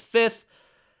points, fifth.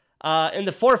 In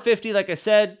the 450, like I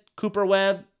said, Cooper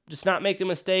Webb, just not making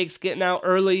mistakes, getting out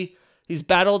early. He's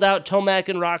battled out Tomac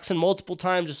and Roczen multiple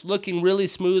times, just looking really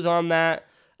smooth on that.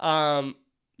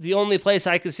 The only place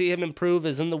I can see him improve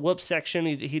is in the whoop section.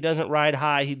 He doesn't ride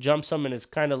high. He jumps them and is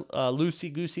kind of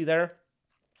loosey-goosey there.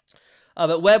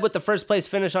 But Webb with the first place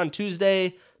finish on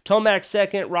Tuesday. Tomac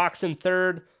second, Roczen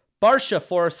third. Barsha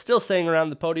fourth, still staying around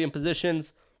the podium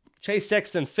positions. Chase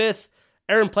Sexton fifth.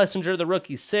 Aaron Plessinger, the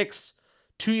rookie, sixth.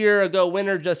 2 year ago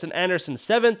winner Justin Anderson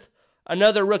seventh.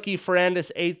 Another rookie,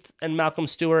 Ferrandis, eighth. And Malcolm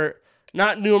Stewart,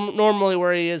 not normally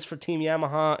where he is for Team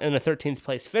Yamaha, in a 13th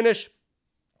place finish.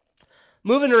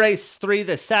 Moving to race 3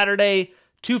 this Saturday,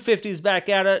 250s back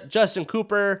at it. Justin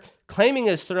Cooper claiming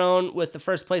his throne with the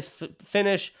first place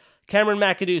finish. Cameron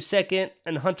McAdoo second,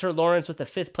 and Hunter Lawrence with the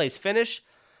 5th place finish.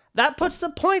 That puts the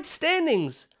point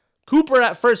standings. Cooper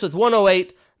at first with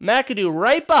 108. McAdoo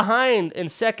right behind in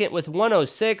second with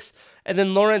 106. And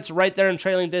then Lawrence right there in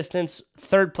trailing distance,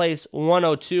 3rd place,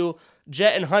 102.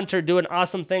 Jet and Hunter doing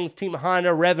awesome things. Team Honda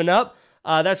revving up.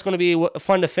 That's going to be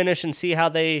fun to finish and see how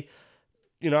they,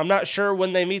 I'm not sure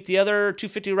when they meet the other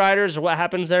 250 riders or what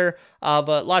happens there,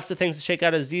 but lots of things to shake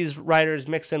out as these riders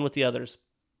mix in with the others.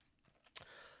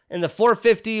 In the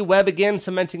 450, Webb again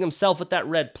cementing himself with that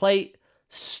red plate.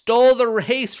 Stole the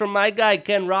race from my guy,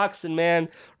 Ken Roczen, man.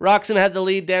 Roczen had the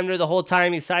lead damn near the whole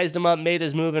time. He sized him up, made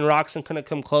his move, and Roczen couldn't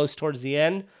come close towards the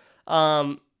end.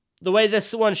 The way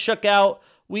this one shook out,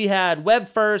 we had Webb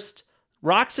first,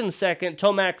 Roczen second,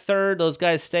 Tomac third, those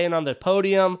guys staying on the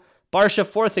podium. Barsha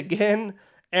fourth again,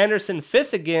 Anderson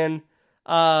fifth again.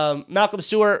 Malcolm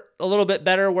Stewart a little bit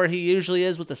better where he usually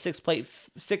is with the sixth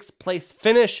place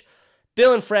finish.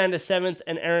 Dylan Ferrandis seventh,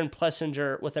 and Aaron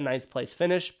Plessinger with a 9th place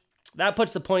finish. That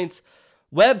puts the points.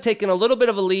 Webb taking a little bit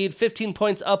of a lead, 15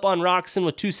 points up on Roczen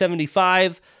with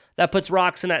 275. That puts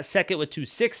Roczen at second with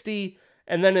 260.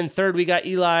 And then in third, we got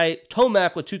Eli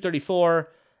Tomac with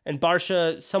 234, and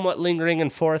Barsha somewhat lingering in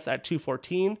fourth at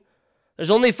 214. There's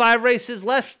only 5 races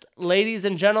left, ladies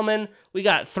and gentlemen. We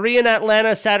got 3 in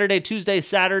Atlanta, Saturday, Tuesday,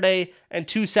 Saturday, and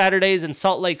 2 Saturdays in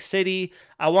Salt Lake City.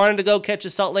 I wanted to go catch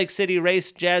a Salt Lake City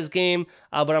race Jazz game,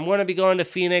 but I'm going to be going to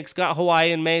Phoenix. Got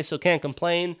Hawaii in May, so can't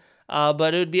complain.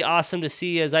 But it would be awesome to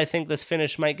see, as I think this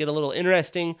finish might get a little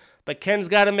interesting. But Ken's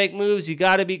got to make moves. You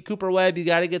got to beat Cooper Webb. You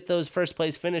got to get those first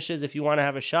place finishes if you want to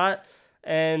have a shot.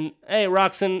 And hey,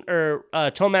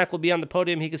 Tomac will be on the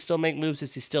podium. He could still make moves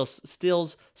as he still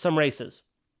steals some races.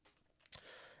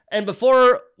 And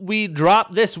before we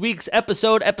drop this week's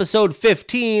episode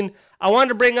 15, I wanted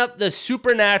to bring up the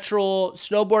supernatural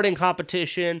snowboarding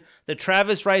competition that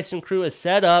Travis Rice and crew has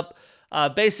set up.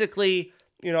 Basically,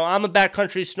 I'm a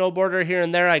backcountry snowboarder here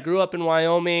and there. I grew up in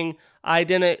Wyoming. I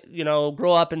didn't,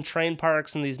 grow up in train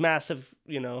parks and these massive,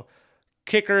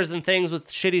 kickers and things with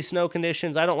shitty snow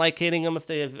conditions. I don't like hitting them if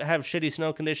they have shitty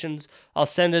snow conditions. I'll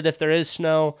send it if there is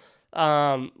snow.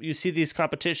 You see these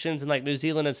competitions in like New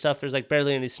Zealand and stuff. There's like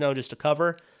barely any snow just to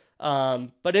cover.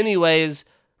 But anyways,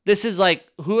 this is like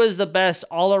who is the best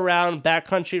all around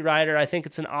backcountry rider. I think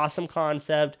it's an awesome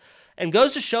concept. And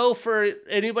goes to show for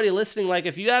anybody listening, like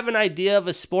if you have an idea of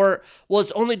a sport, well,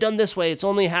 it's only done this way. It's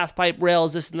only half pipe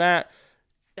rails, this and that.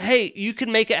 Hey, you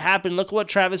can make it happen. Look what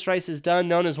Travis Rice has done,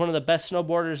 known as one of the best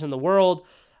snowboarders in the world.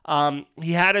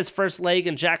 He had his first leg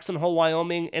in Jackson Hole,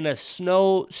 Wyoming in a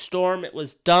snowstorm. It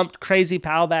was dumped, crazy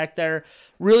pow back there.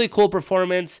 Really cool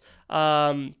performance.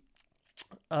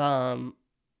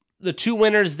 The 2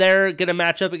 winners there get a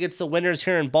match up against the winners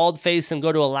here in Baldface and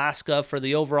go to Alaska for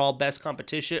the overall best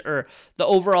competition, or the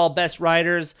overall best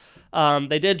riders.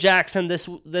 They did Jackson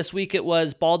this week. It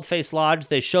was Baldface Lodge.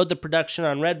 They showed the production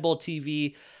on Red Bull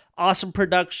TV. Awesome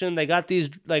production. They got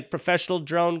these like professional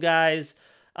drone guys.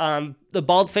 The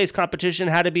Baldface competition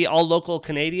had to be all local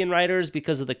Canadian riders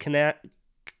because of the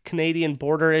Canadian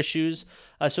border issues.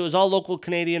 So it was all local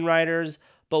Canadian riders.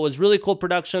 But it was really cool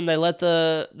production.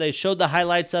 They showed the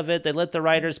highlights of it. They let the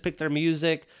riders pick their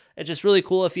music. It's just really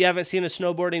cool. If you haven't seen a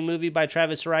snowboarding movie by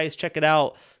Travis Rice, check it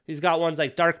out. He's got ones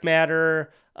like Dark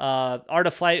Matter, Art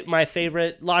of Flight, my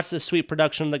favorite. Lots of sweet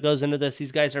production that goes into this.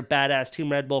 These guys are badass. Team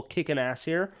Red Bull kicking ass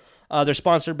here. They're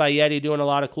sponsored by Yeti, doing a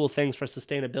lot of cool things for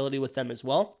sustainability with them as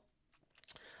well.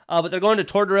 But they're going to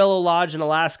Tortorella Lodge in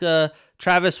Alaska.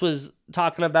 Travis was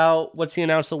talking about what's he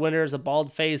announced the winner is a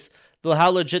Baldface. How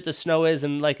legit the snow is,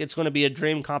 and like it's going to be a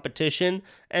dream competition,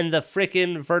 and the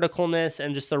freaking verticalness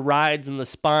and just the rides and the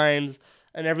spines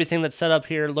and everything that's set up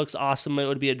here looks awesome. It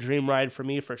would be a dream ride for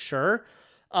me for sure.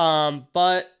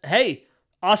 But hey,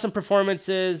 awesome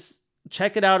performances.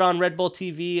 Check it out on Red Bull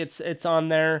TV. It's on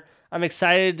there. I'm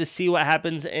excited to see what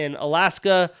happens in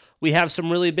Alaska. We have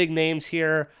some really big names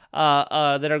here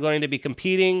that are going to be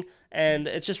competing. And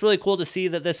it's just really cool to see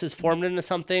that this is formed into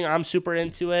something. I'm super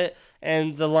into it.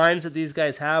 And the lines that these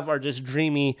guys have are just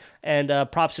dreamy. And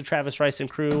props to Travis Rice and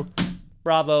crew.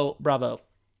 Bravo, bravo.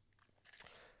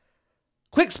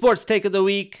 Quick sports take of the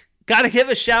week. Got to give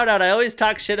a shout out. I always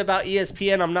talk shit about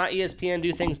ESPN. I'm not ESPN,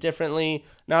 do things differently.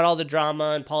 Not all the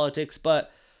drama and politics.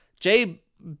 But Jay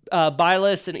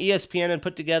Bilas and ESPN had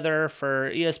put together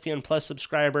for ESPN Plus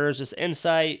subscribers this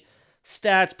insight,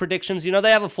 stats, predictions.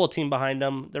 They have a full team behind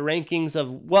them. The rankings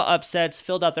of what upsets,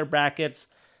 filled out their brackets.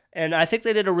 And I think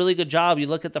they did a really good job. You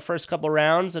look at the first couple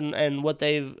rounds and what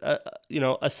they've,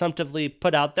 assumptively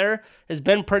put out there has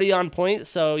been pretty on point.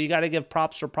 So you got to give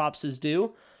props where props is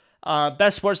due.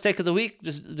 Best sports take of the week,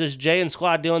 just Jay and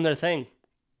squad doing their thing.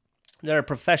 They're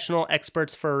professional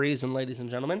experts for a reason, ladies and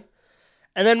gentlemen.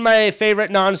 And then my favorite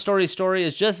non-story story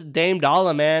is just Dame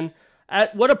Dollar, man.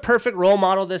 What a perfect role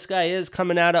model this guy is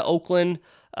coming out of Oakland.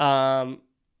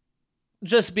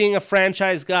 Just being a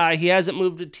franchise guy. He hasn't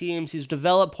moved to teams. He's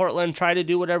developed Portland, tried to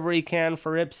do whatever he can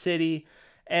for Rip City.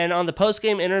 And on the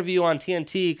post-game interview on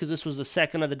TNT, because this was the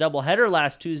second of the doubleheader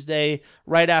last Tuesday,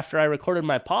 right after I recorded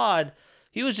my pod,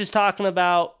 he was just talking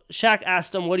about, Shaq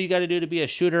asked him, what do you got to do to be a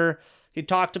shooter? He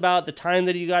talked about the time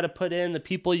that you got to put in, the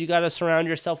people you got to surround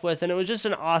yourself with, and it was just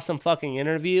an awesome fucking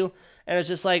interview. And it's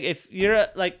just like, if you're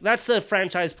like, that's the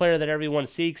franchise player that everyone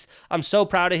seeks. I'm so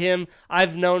proud of him.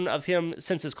 I've known of him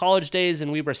since his college days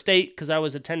in Weber State because I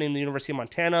was attending the University of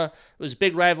Montana. It was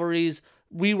big rivalries.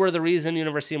 We were the reason,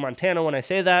 University of Montana, when I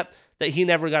say that he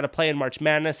never got to play in March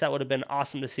Madness. That would have been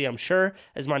awesome to see, I'm sure,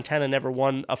 as Montana never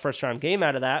won a first-round game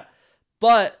out of that.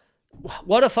 But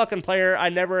what a fucking player. I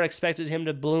never expected him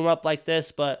to bloom up like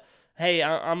this, but hey,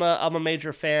 I'm a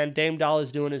major fan. Dame Doll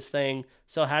is doing his thing,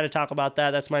 so I had to talk about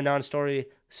that. That's my non-story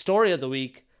story of the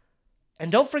week.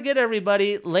 And don't forget,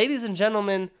 everybody, ladies and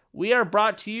gentlemen, we are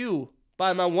brought to you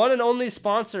by my one and only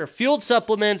sponsor, Fueled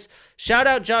Supplements. Shout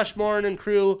out Josh Morin and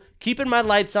crew, keeping my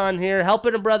lights on here,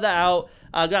 helping a brother out.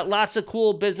 Got lots of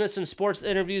cool business and sports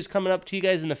interviews coming up to you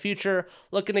guys in the future.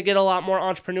 Looking to get a lot more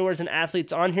entrepreneurs and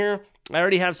athletes on here. I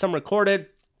already have some recorded.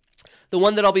 The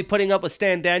one that I'll be putting up with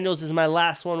Stan Daniels is my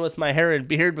last one with my hair and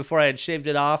beard before I had shaved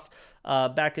it off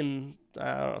back in,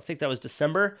 I think that was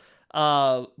December.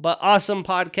 But awesome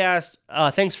podcast.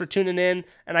 Thanks for tuning in.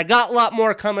 And I got a lot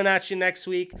more coming at you next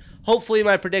week. Hopefully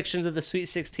my predictions of the Sweet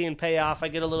 16 pay off. I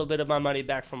get a little bit of my money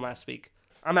back from last week.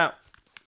 I'm out.